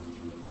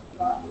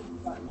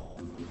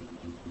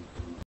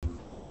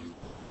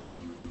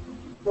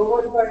então,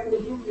 nós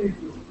saímos do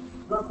nível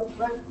da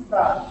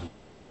complexidade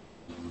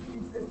de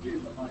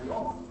incerteza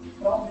maior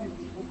para um nível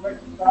de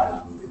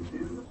complexidade de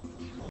incerteza.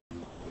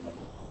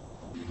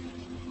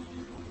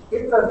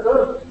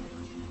 Entretanto,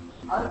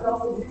 ainda há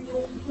um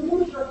nível de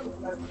muita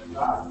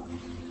complexidade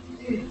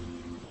e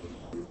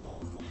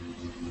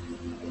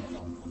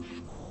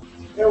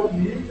é o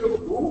nível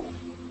do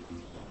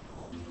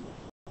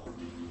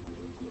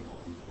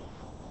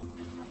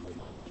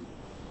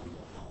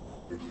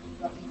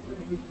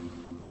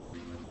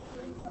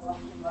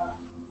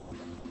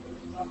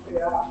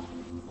mapear,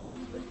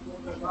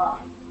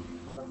 conservar,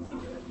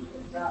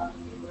 pegar,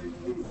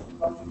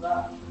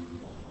 validar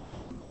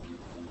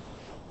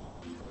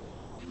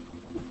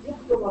o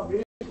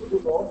funcionamento do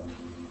nosso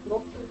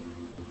processo.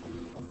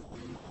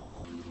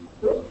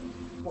 Então,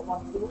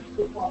 informações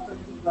que são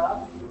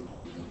aprendizadas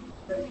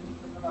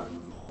técnicas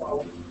relativas à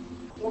saúde.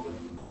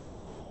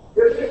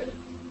 Beleza?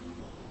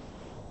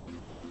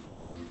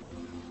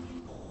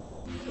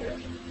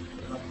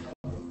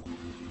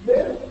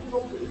 Mesmo que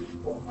não seja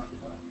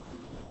informação,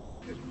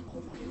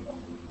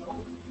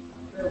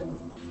 é um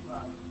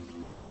cenário.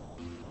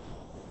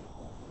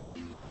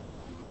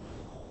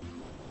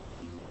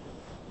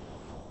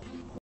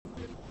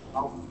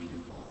 Algo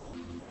tipo.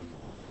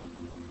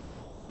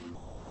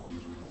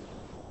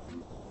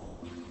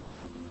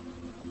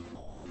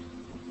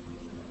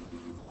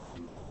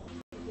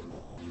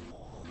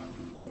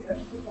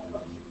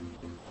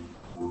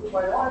 Quanto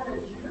maior a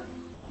energia,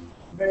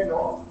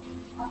 melhor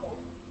a nota.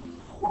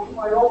 Quanto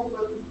maior o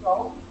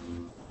transversal,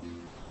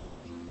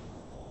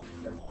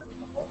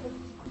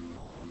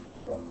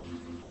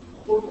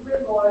 quanto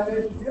menor a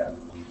energia,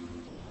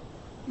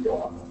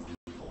 pior.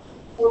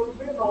 Quanto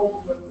menor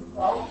o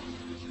transversal,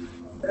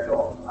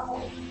 melhor a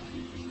nota.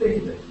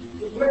 Entenda,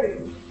 o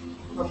cliente,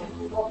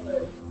 o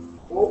processo,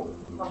 ou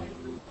o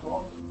nosso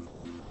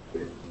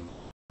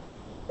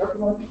é o que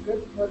nós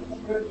dizemos que nós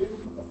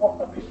compreendemos o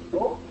comportamento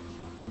do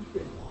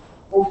sistema.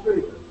 Ou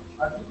seja,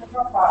 a gente é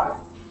capaz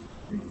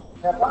de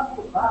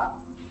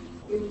relacionar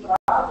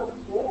entradas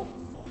com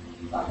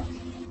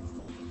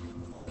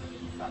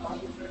capaz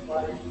de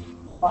observar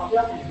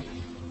mapeamento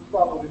dos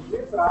valores de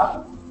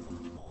entrada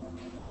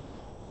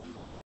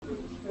do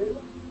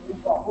sistema e os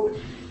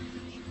valores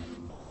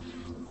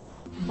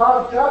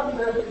baseado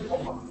nessa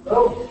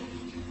informação,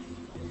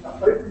 está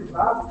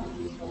precisado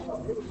do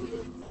comportamento do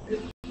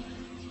sistema,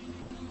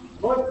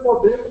 nós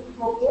podemos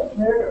propor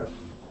regras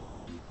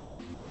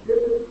que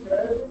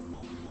descrevem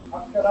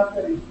as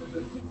características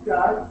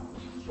essenciais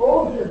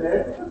ou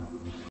genéticas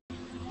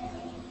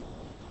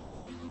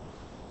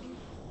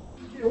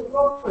de um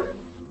problema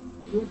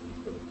no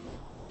sistema.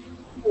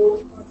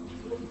 Ou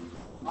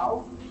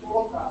ao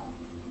colocar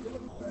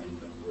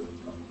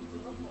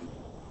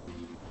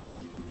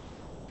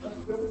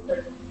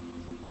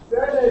se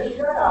a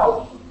energia é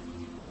alta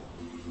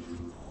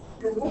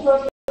e o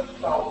número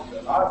está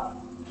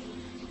alterado,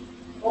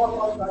 qual a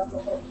qualidade do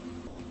problema?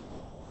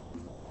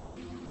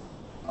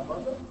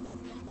 Avança?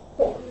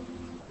 Bom,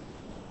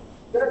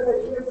 se a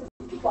energia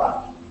é muito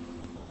baixa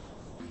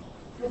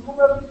e o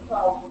número de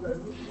cálculos é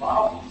muito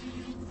alto,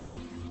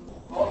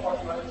 qual a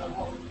qualidade da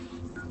nota?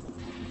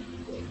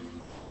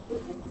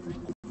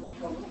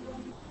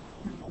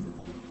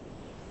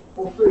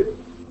 Ou seja,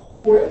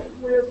 com esse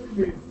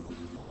conhecimento,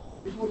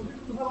 inclusive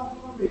do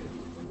relacionamento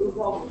entre os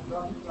valores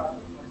das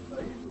entradas e das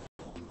saídas,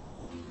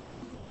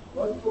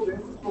 nós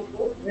podemos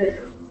propor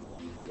regras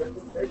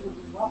é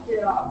inclusive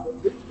mapear,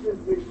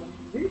 descrever,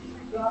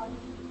 identificar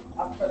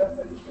as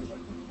características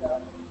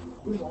essenciais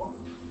do nosso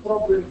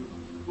problema,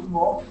 do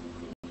nosso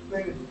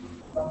ser,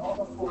 da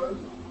nossa força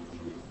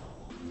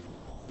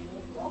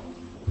do nosso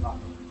estado.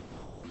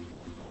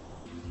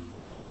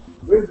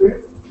 O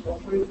exemplo é o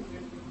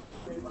conhecimento do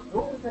sistema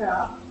não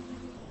linear,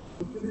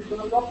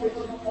 utilizando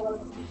apenas uma palavra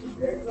de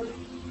regras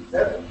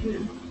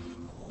dedutivas.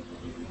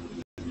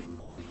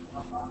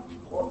 Na parte de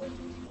fora.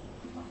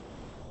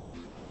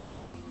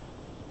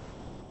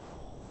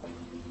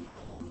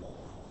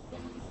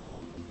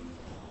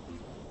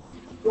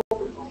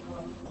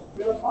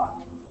 Primeira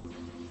parte,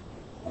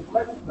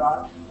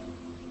 complexidade,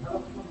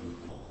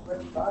 relacionamento,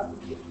 complexidade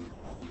e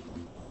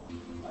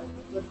aí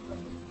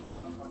complexidade,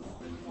 na parte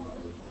pessoal,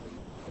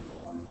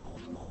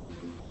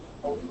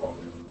 ao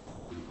problema.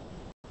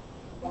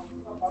 A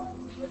segunda parte,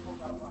 você vai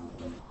colocar a parte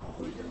da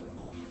teoria,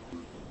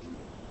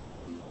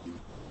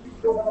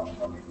 e o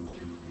relacionamento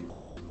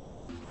científico.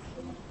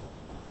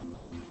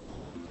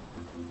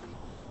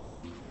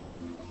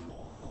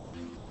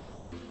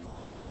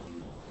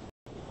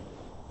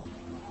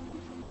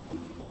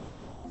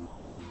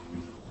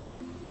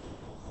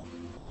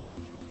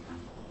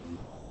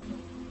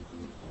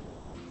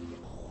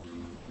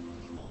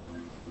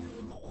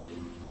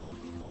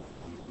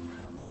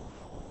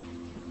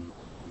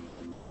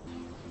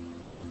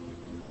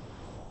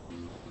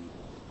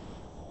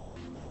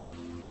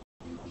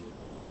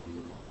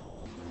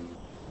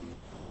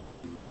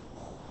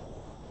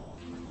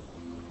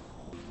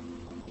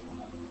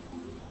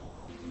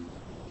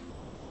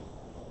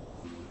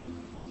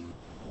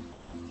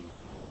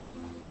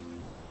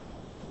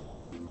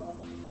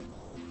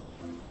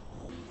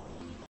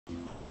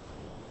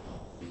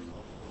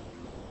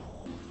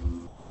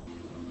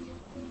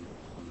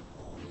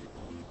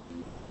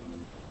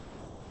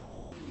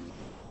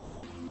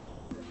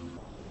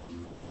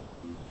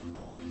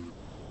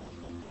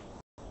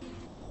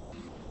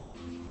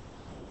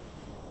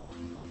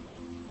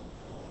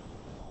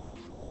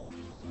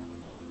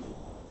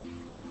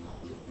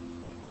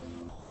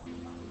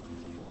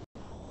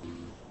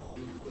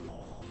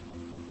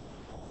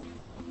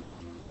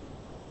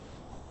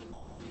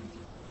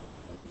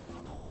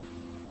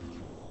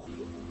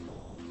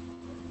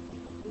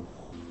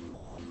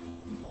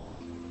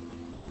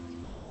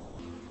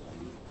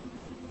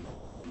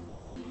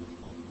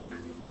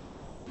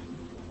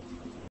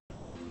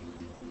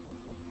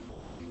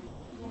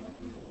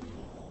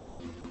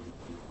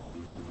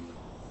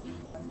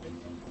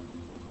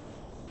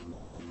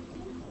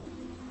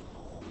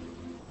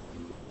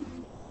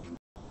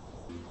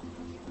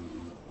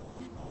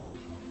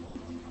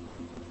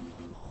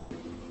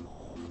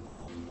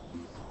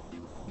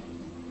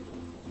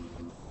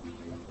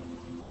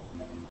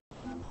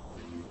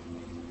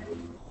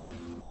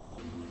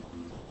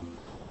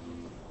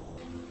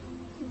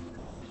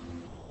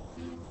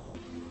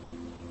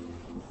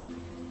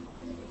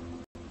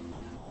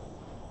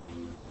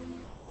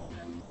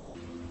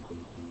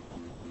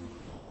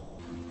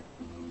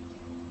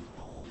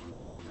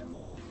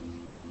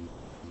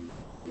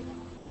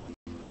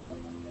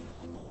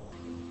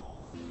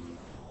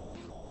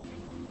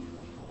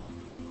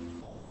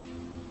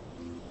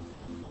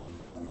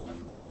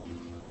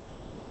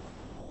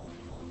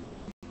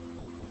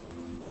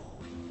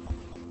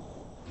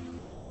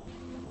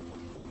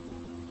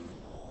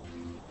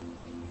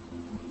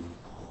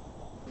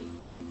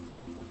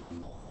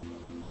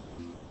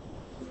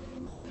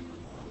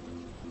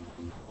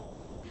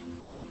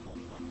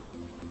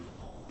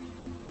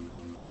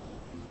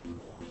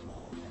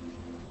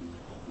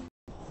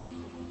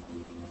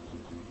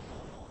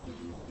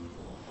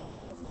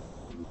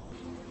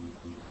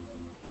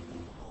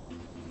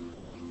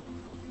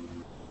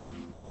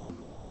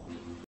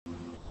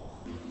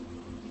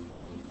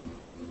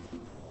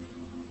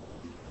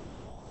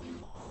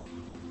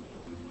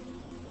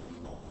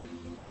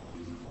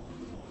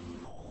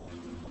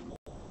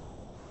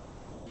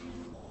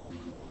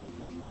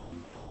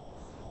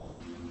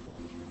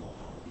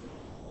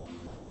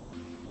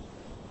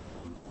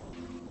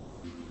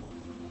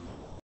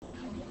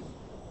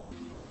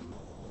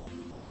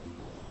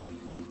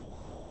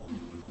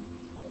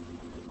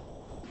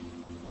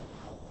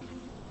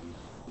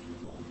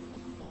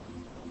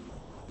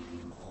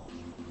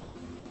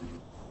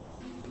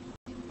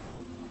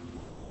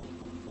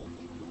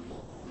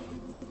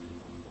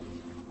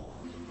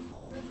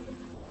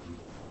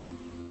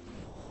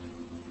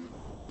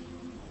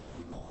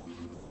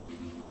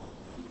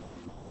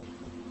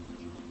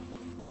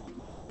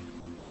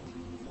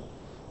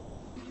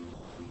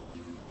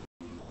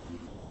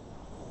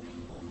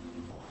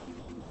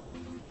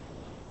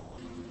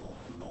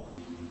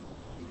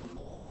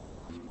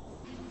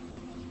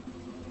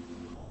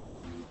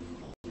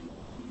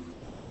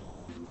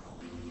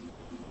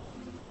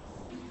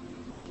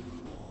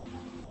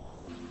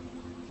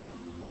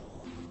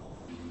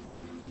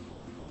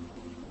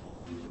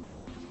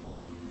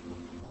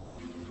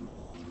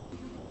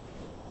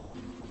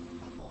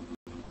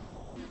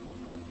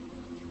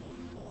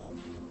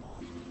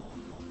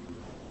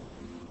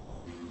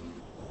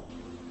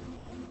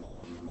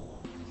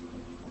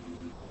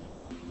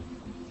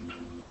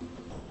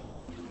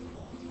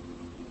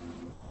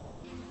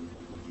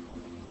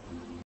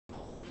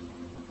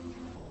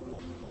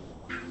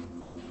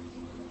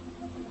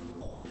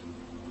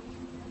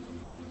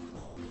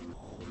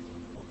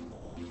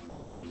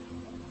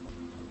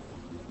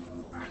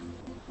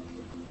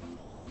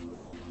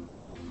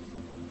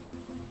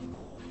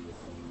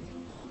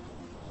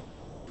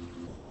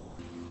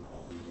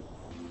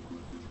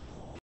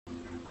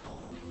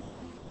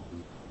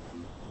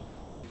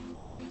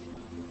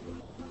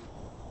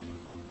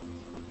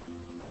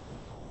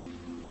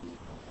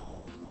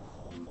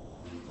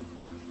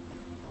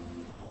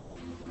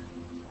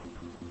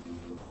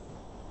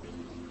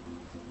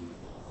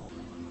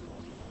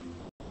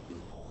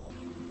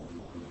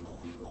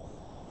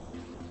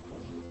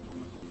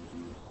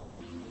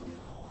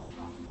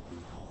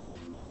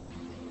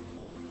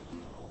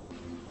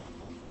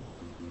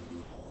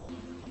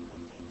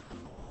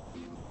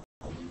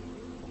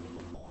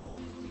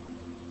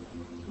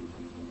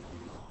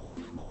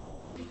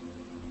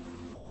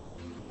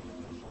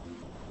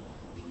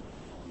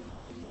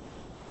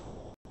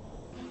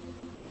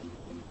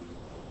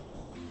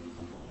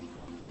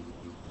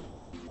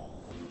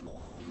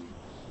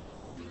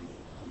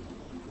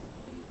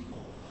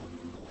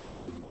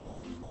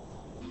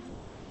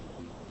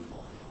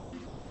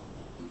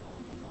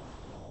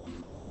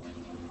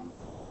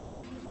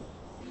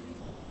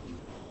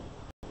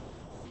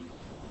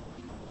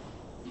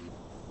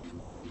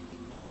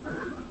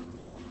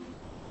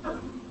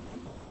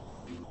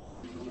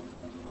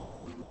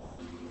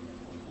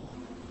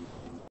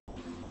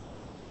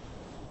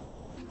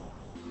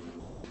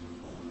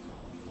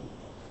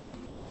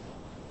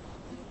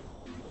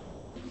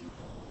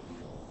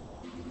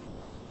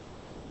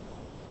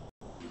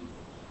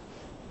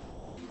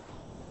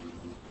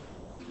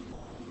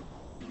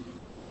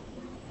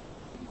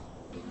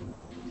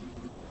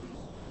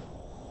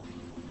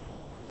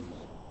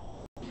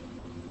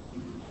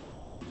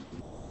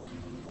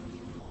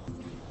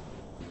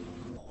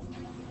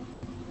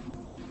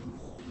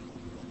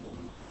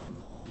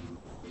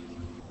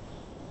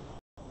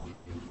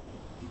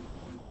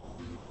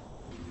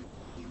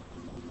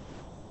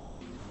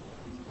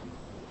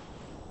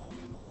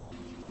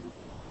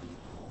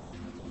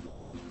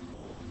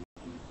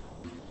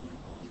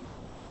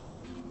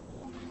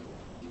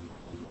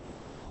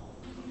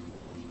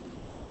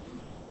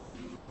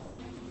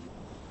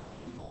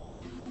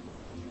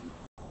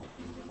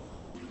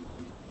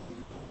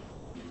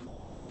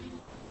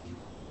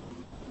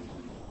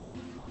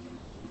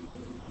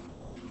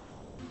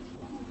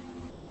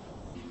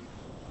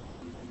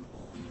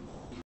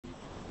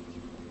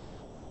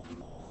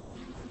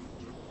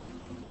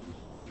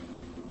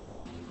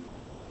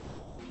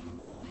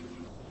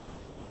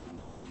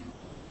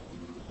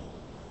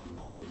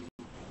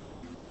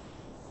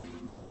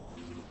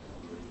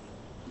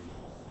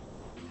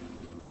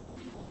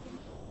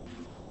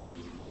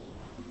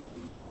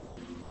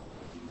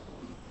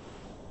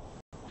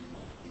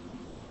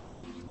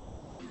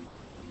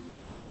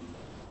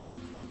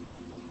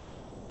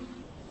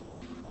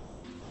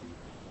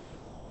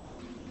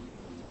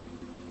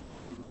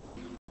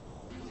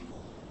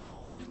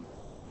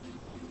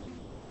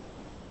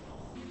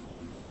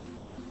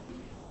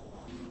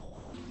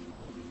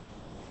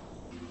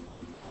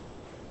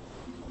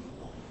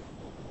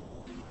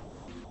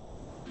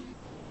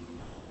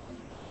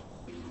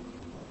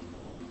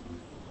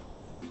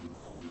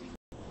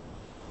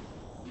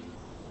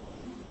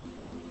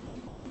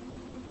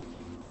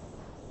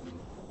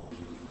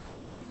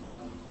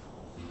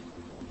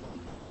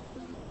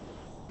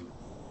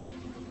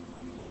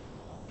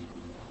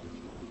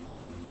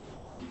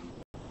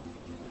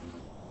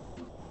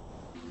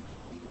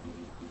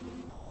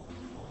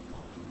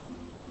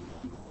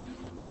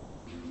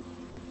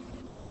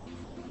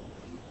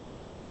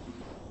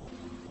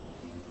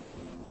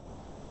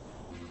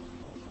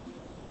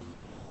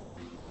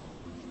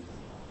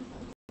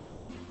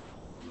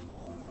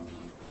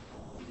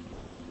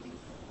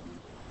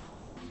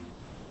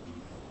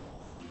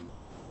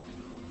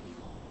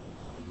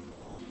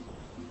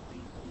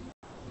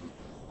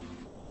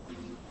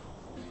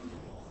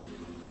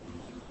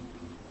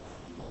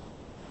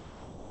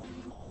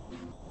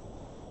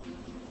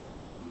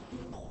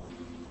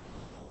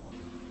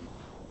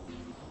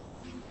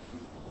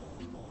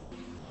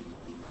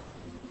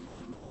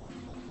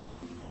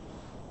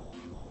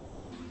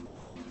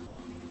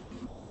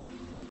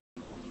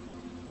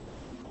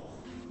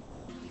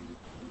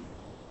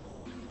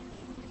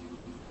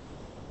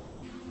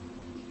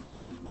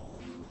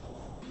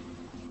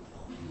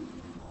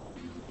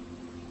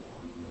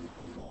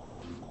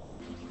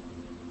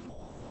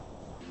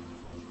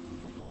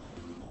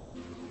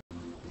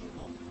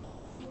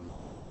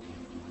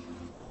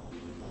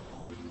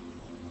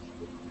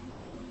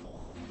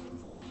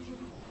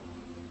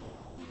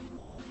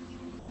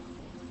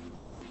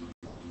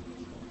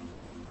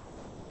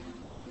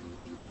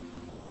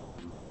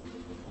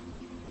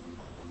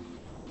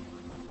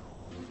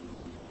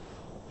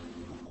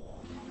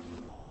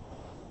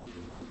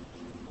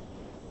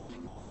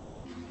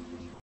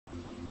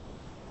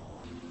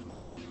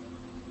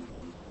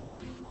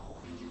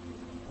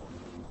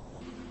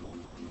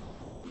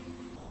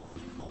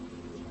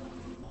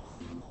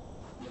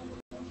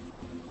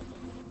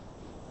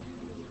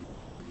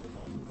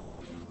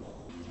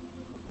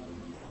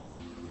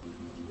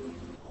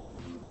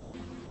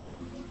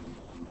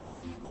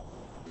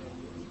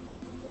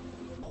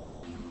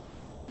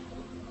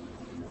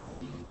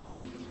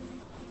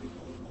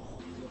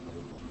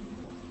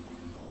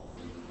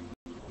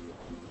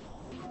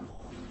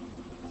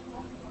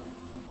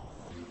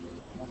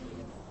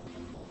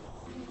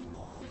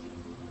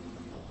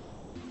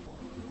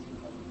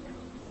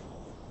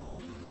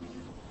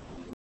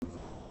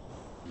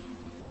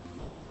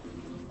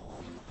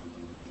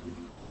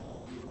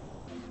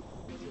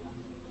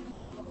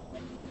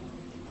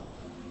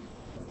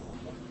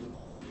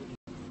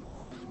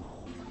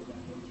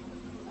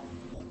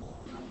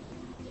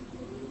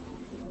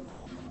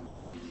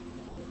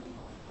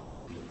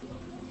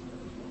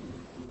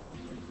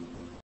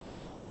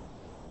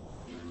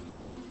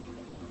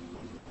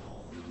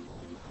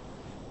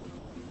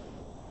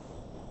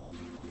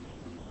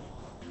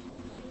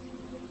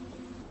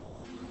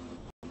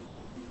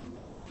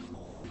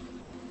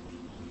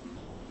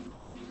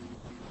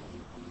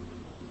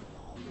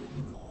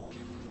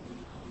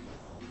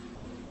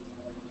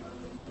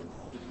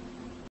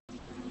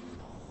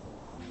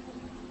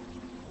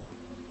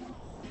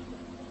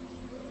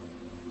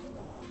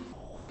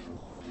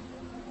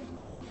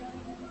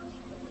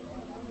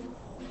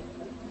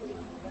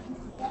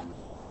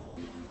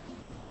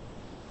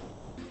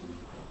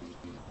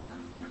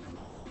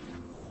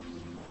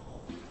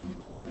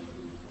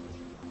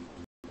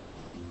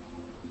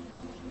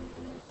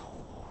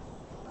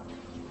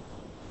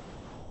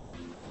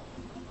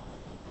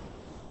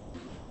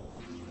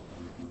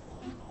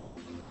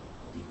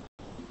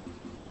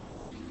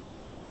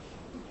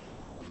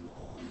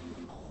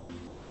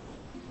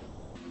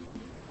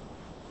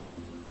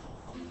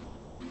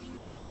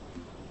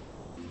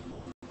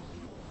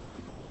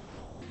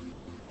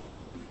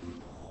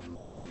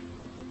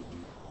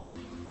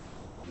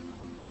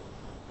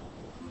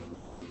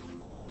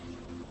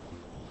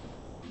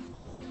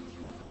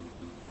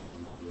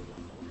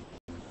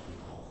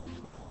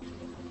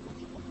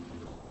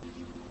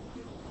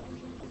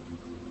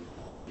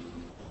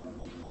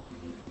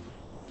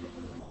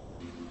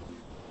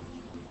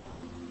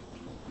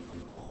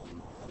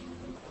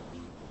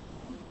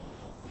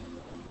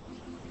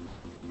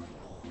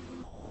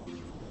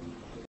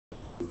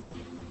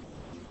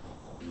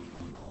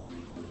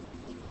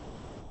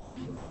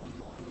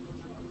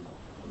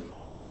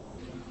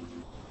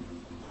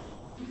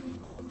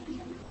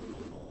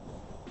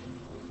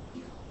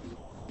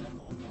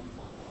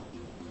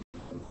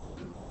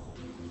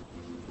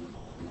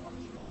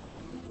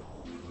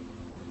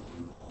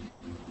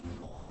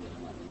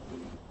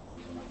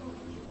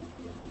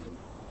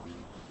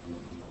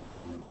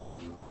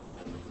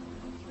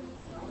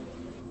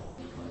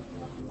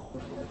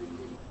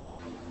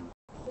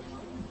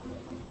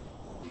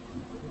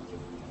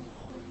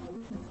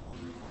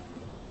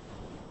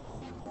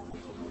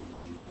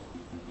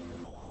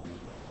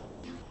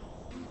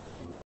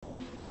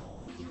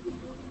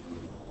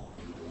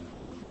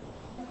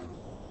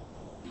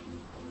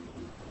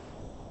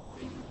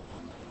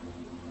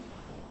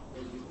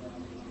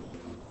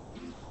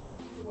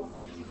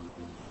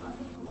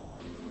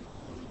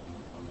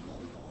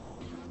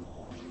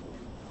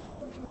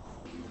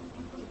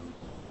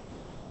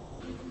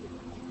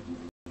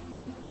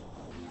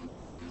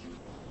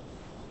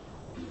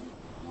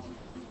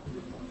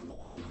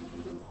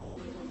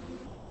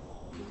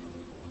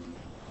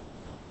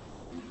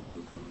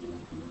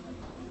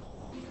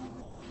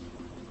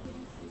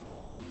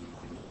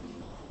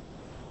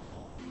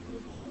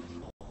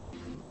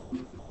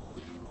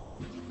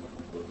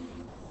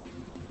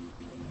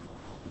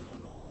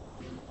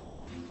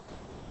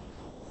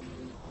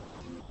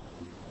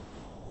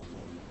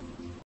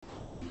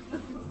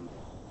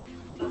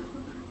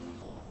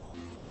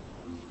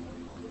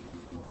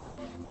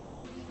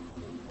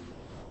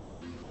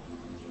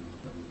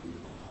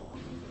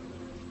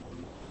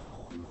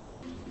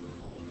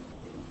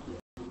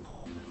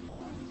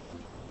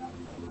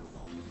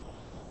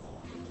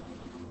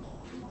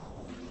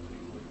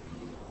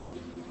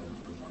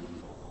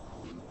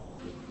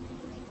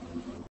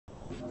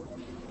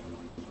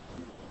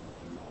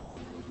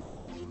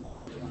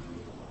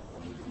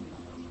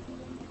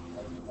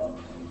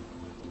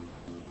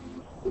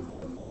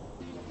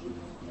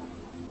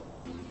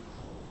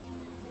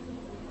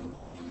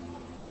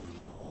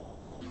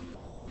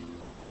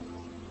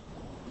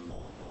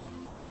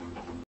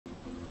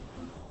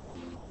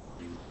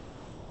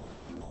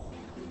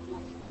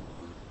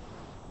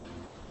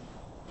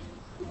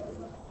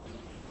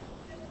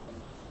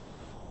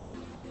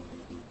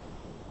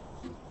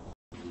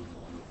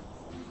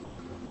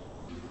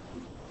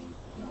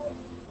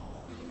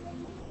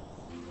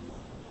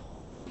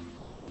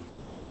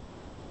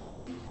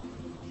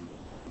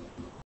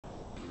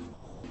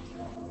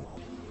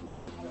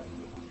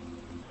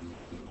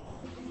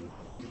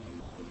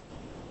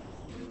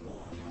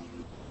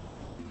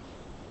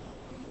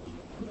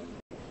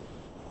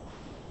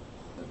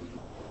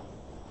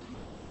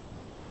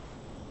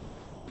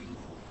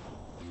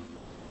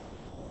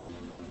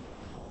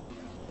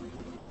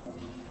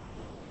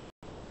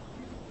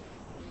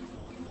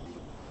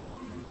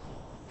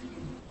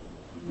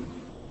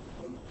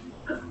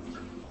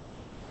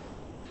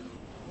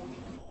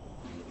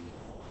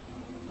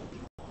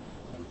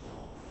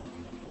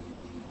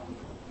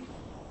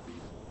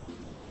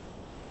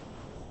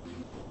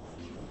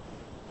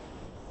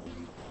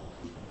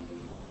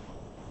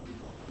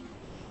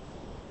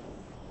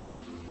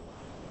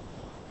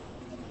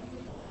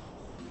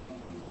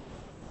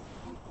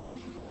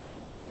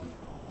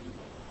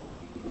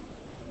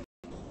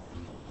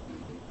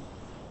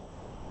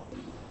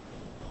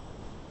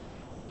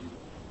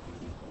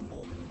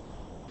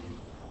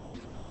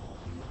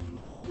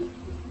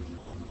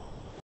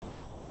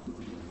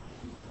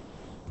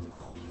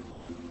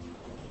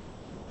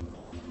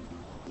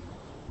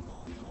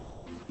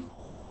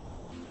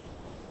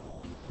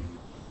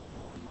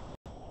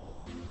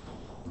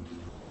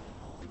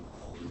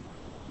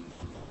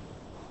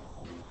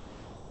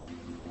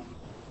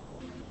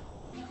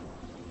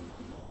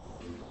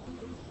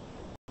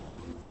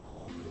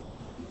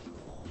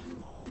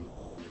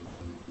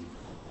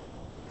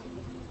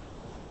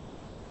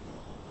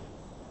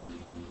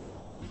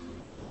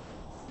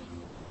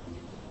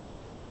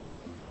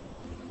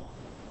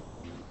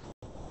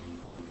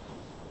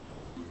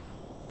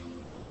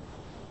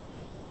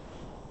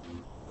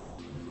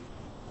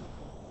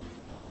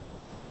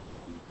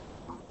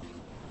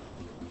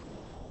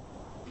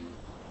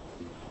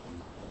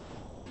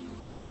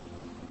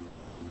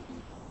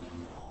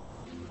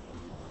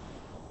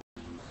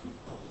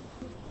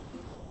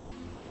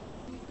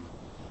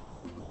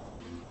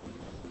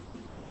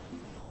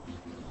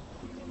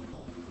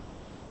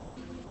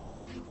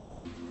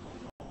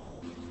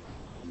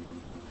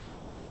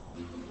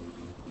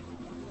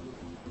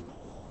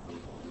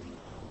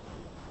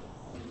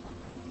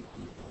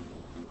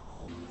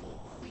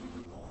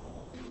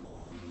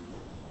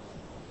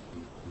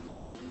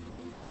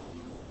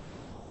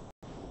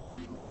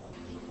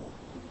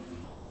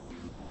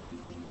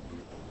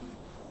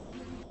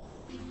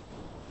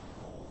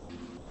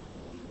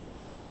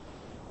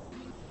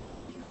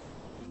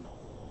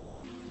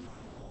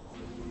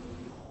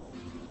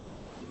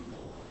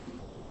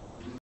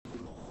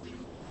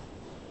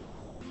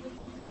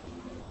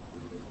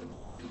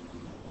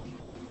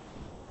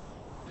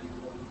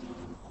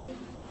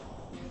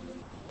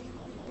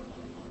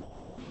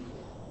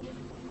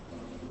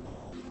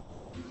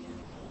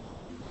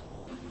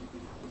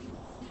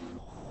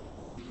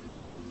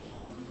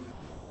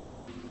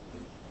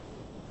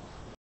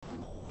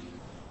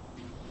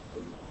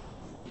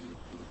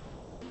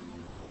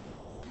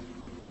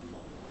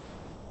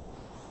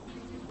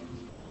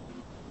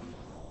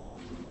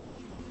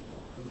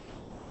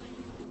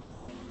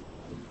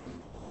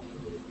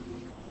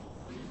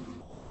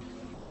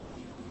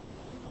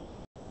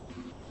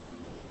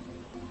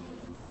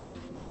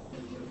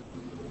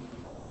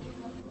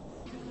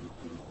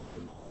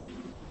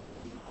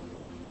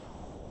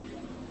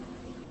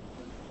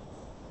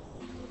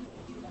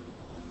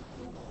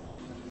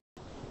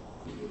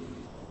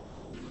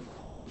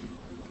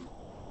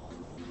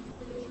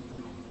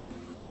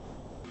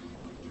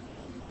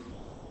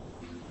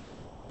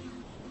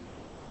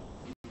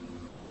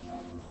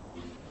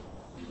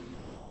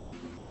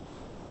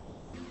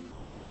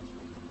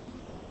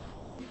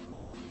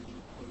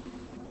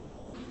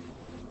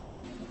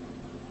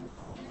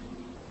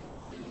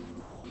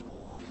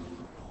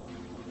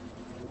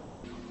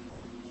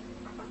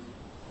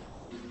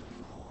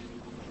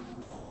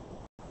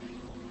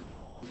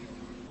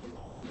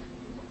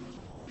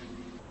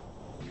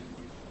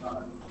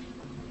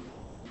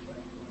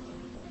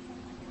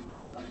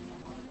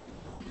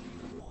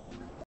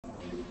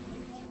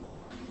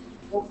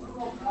 vou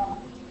colocar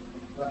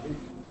para ver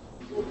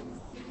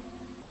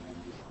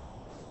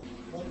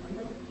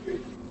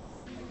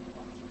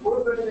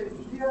toda a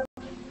energia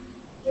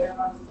é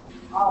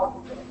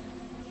alta.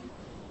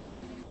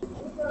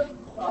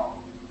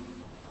 Fundamental.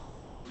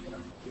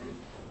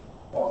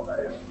 Volta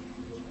ela.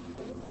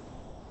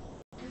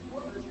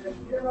 Toda a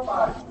energia era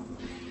baixa.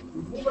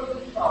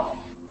 Fundamental.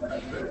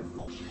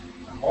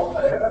 A volta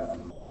era.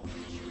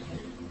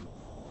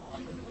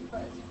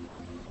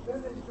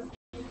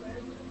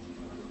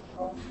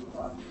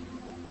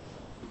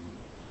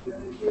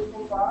 Energia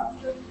por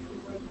baixa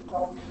e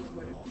vertical por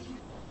frente.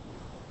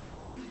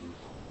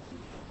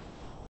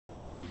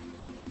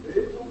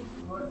 Vejam que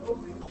nós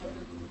ouvimos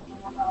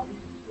uma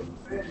análise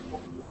periférica,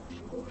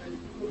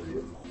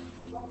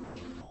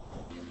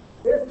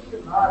 esse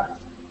cenário,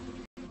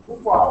 o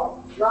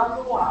qual já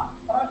não há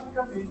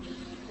praticamente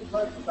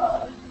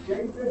universidade, que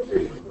é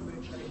imperfeito também,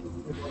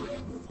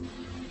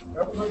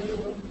 é o que nós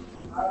chamamos de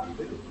cenário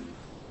dele,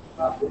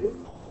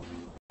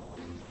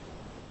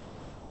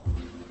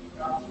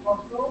 a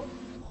situação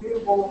que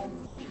envolve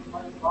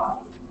mais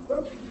baixo,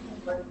 tanto de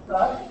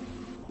complexidade,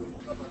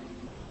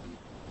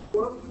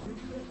 quanto de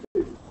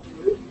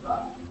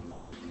complexidade.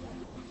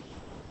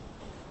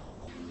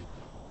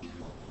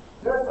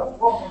 Dessa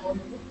forma, nós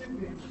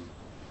entendemos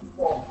de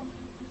forma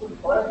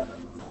complexa,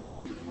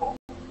 de forma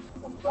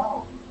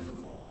total,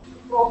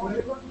 o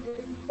problema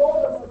em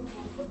todas as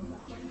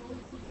organizações,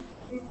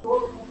 em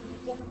todas as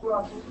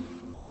configurações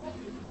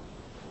possíveis.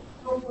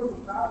 Não foi o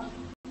caso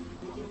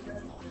do que quer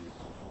dizer.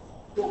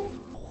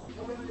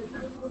 Como ele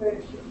tem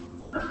influência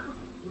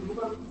do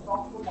número de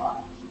saltos do mar,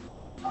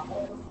 a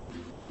roda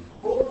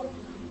boa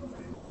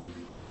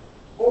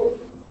ou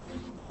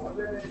quando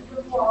a energia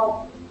é muito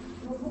alta,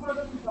 e o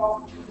número de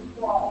saltos é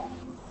muito alto,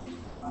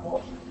 a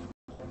roda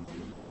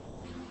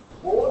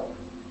boa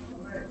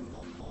ou média,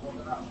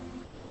 moderada.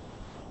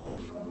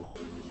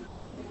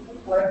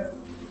 Completo,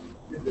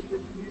 esse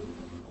definido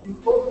em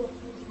todas as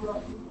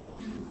configurações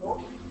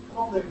que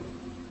não tem.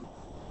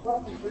 Só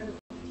que vem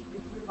em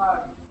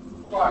primário,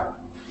 no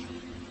quarto,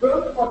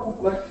 tanto a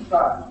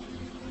complexidade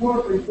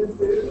quanto a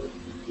certeza,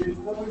 eles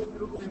estão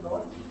entre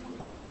nós.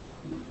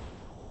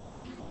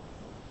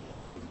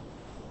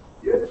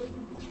 E esse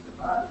tipo de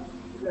cenário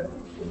é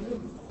muito comum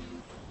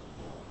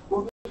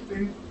quando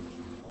tem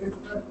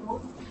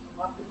expressões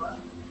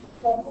matemáticas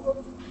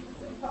fórmulas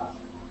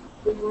pensadas,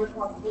 como o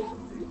equador do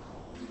ciclo.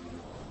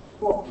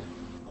 Bom,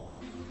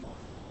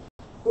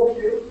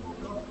 porque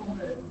nós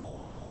comemos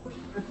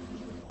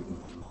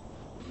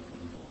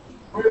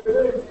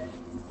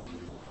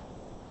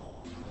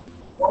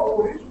o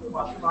algoritmo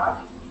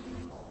matemático,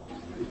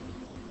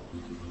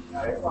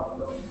 a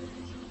equação,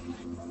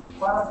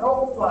 para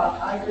calcular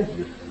a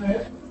energia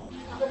cinética,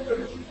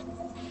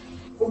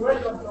 como é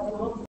que nós estamos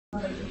falando da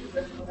energia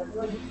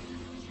cinética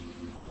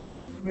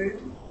no meio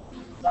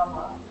da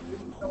massa de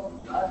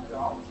velocidade de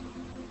alta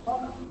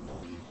para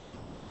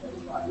ele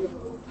varia a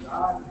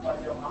velocidade,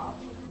 varia a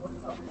massa, nós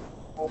sabemos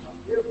de forma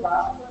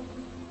exata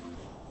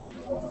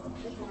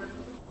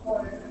qual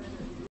é a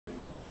energia.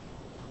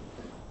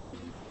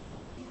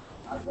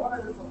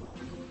 Agora eles vão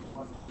ter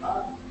uma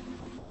cidade,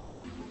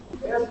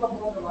 essa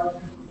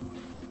modelagem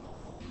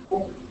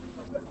com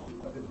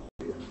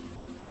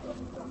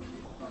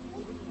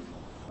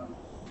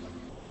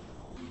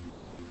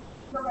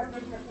já vai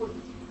ter que é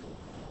coisa.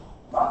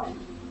 Vale?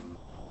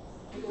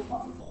 Eu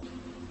falo.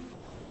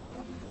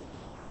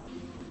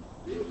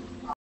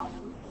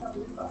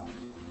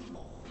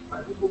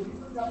 Mas o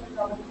domínio de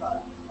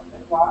aplicabilidade até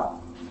 4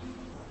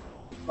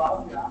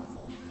 baseado.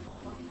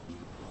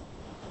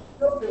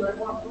 Então, pela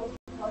equação,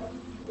 vai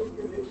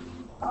querer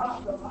a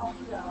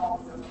massa é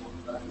alta, a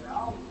velocidade é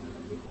alta,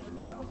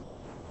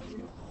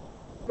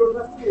 eu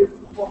já conheço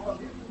o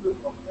comportamento do meu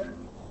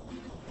processo,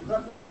 eu já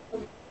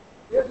conheço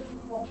esse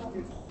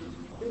comportamento do meu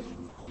processo,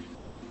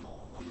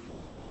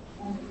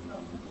 como ele está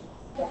muito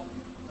forte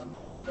na minha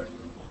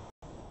processo.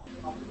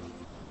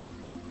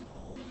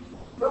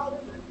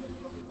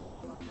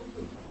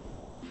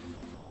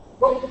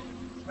 Bom,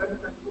 mas eu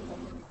já estou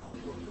falando com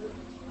você,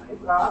 a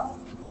entrada,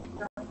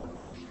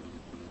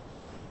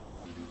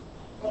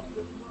 nós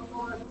temos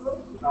uma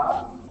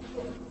velocidade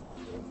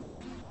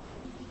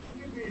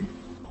que vive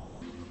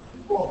de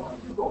forma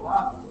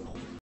isolada,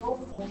 não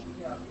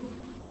confiável,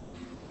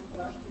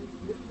 eu acho que isso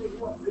seria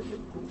uma vez de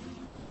tudo.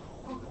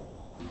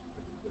 A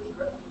gente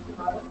tivesse um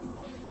cenário assim.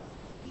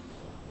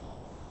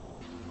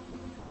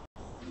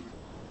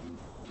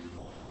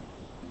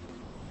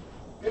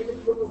 Ele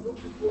produziu um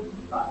pouco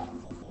de dados.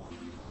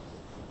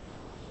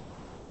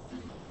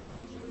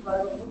 Ele vai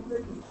ao mundo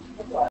dele.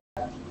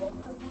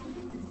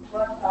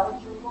 Para a cara do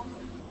seu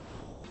conceito.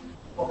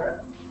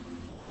 Correto?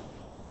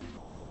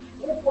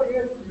 O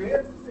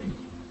conhecimento, sim.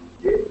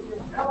 Ele tem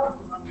um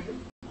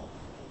relacionamento.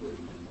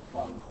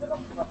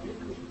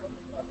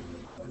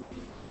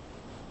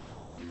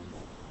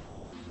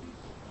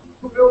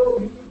 No meu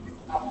domínio de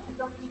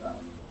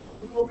aplicabilidade.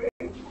 No momento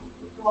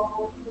que eu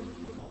aproximo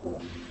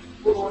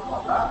por um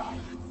quadrado,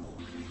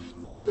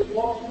 eu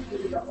posso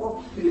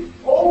ter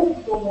ou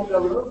estou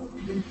modelando,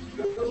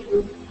 identificando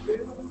o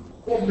sistema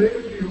por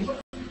meio de uma.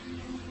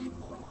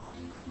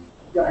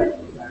 E aí,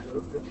 agora eu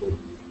estou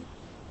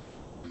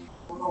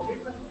quando alguém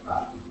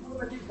perguntar,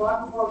 como é que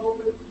vai o valor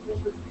desse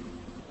ponto aqui?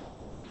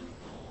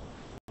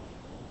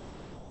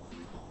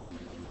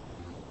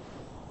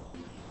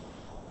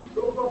 De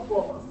outra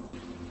forma,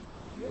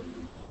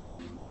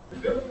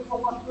 entendeu o que eu estou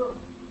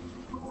passando?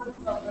 Como é que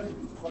está para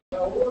isso?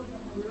 Para hoje,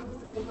 amanhã,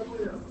 depois da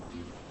manhã.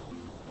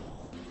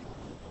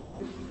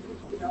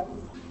 Esse criar uma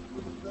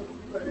solução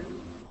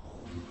diferente.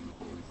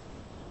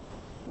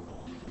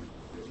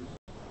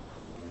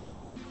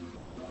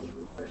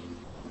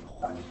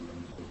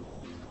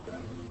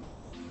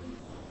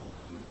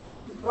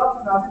 E para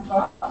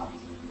finalizar,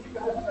 fica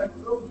a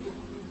reflexão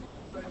do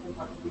da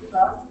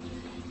incompatibilidade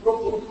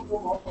proposto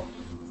por nós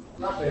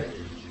na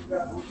BEC.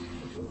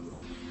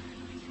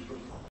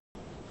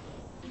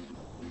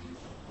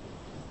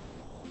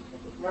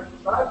 O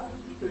resultado do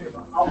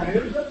sistema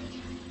aumenta,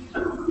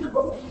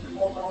 vamos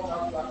voltar ao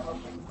caso da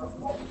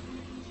classificação,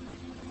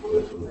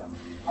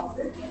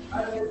 apenas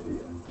a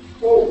energia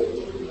ou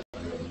o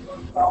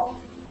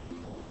tal,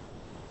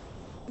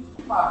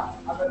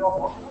 mas a melhor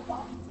rota não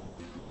está.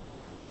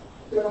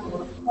 Se era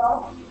no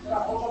hospital, era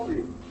a rota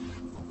B.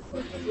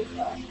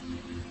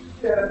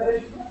 Se era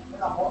energia,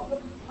 era a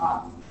rota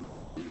A.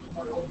 O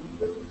maior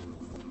número.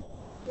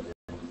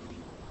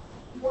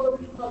 Quando eu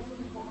estou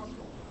trazendo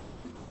informação,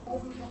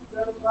 como eu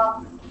considero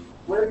para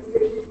o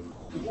MQI,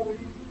 o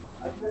ruim,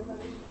 a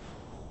independência.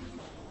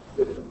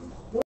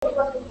 Quando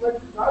a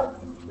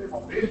complexidade do sistema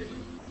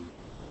aumenta,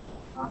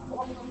 a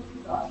nossa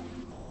habilidade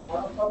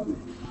para fazer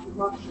os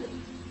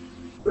manchetes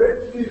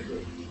precisa,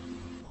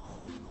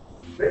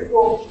 bem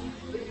bom,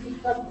 bem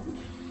significativo,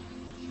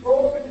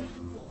 sobre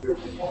o seu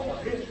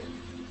comportamento,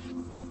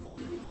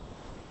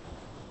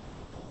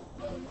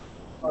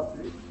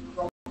 fazer de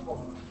uma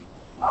forma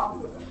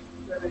rápida,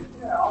 se a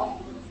energia é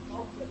alta,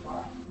 não se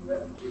separa, se a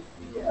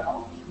energia é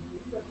alta,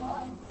 se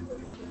separa, se a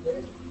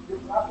energia e o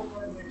gasto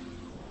não é energia.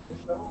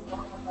 Então, não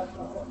é uma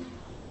casa.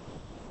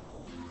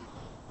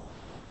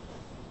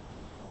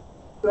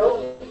 Então,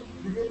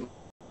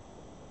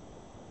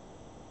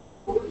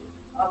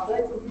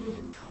 até que o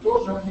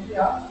nível de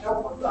linear é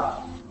o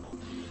contrário.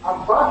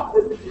 Abaixo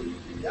desse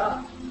nível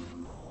linear,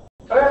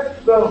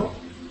 pressão.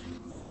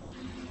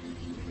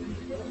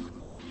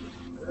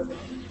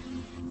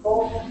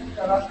 Como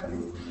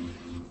característica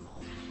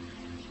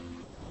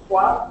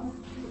 4,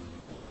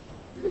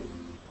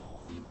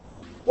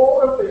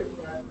 ou eu tenho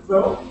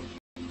pressão,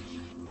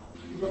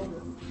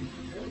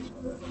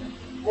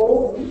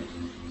 ou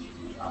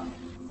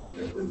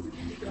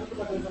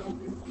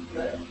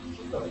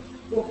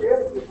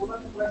porque se for na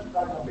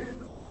complexidade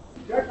aumenta,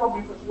 já que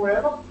aumenta com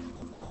ela,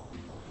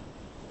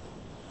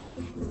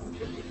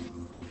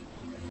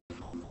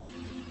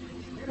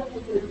 vira para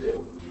o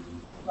terceiro,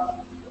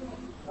 está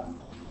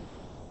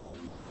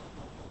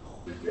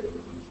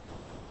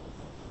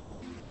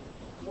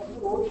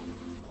vamos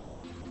outro.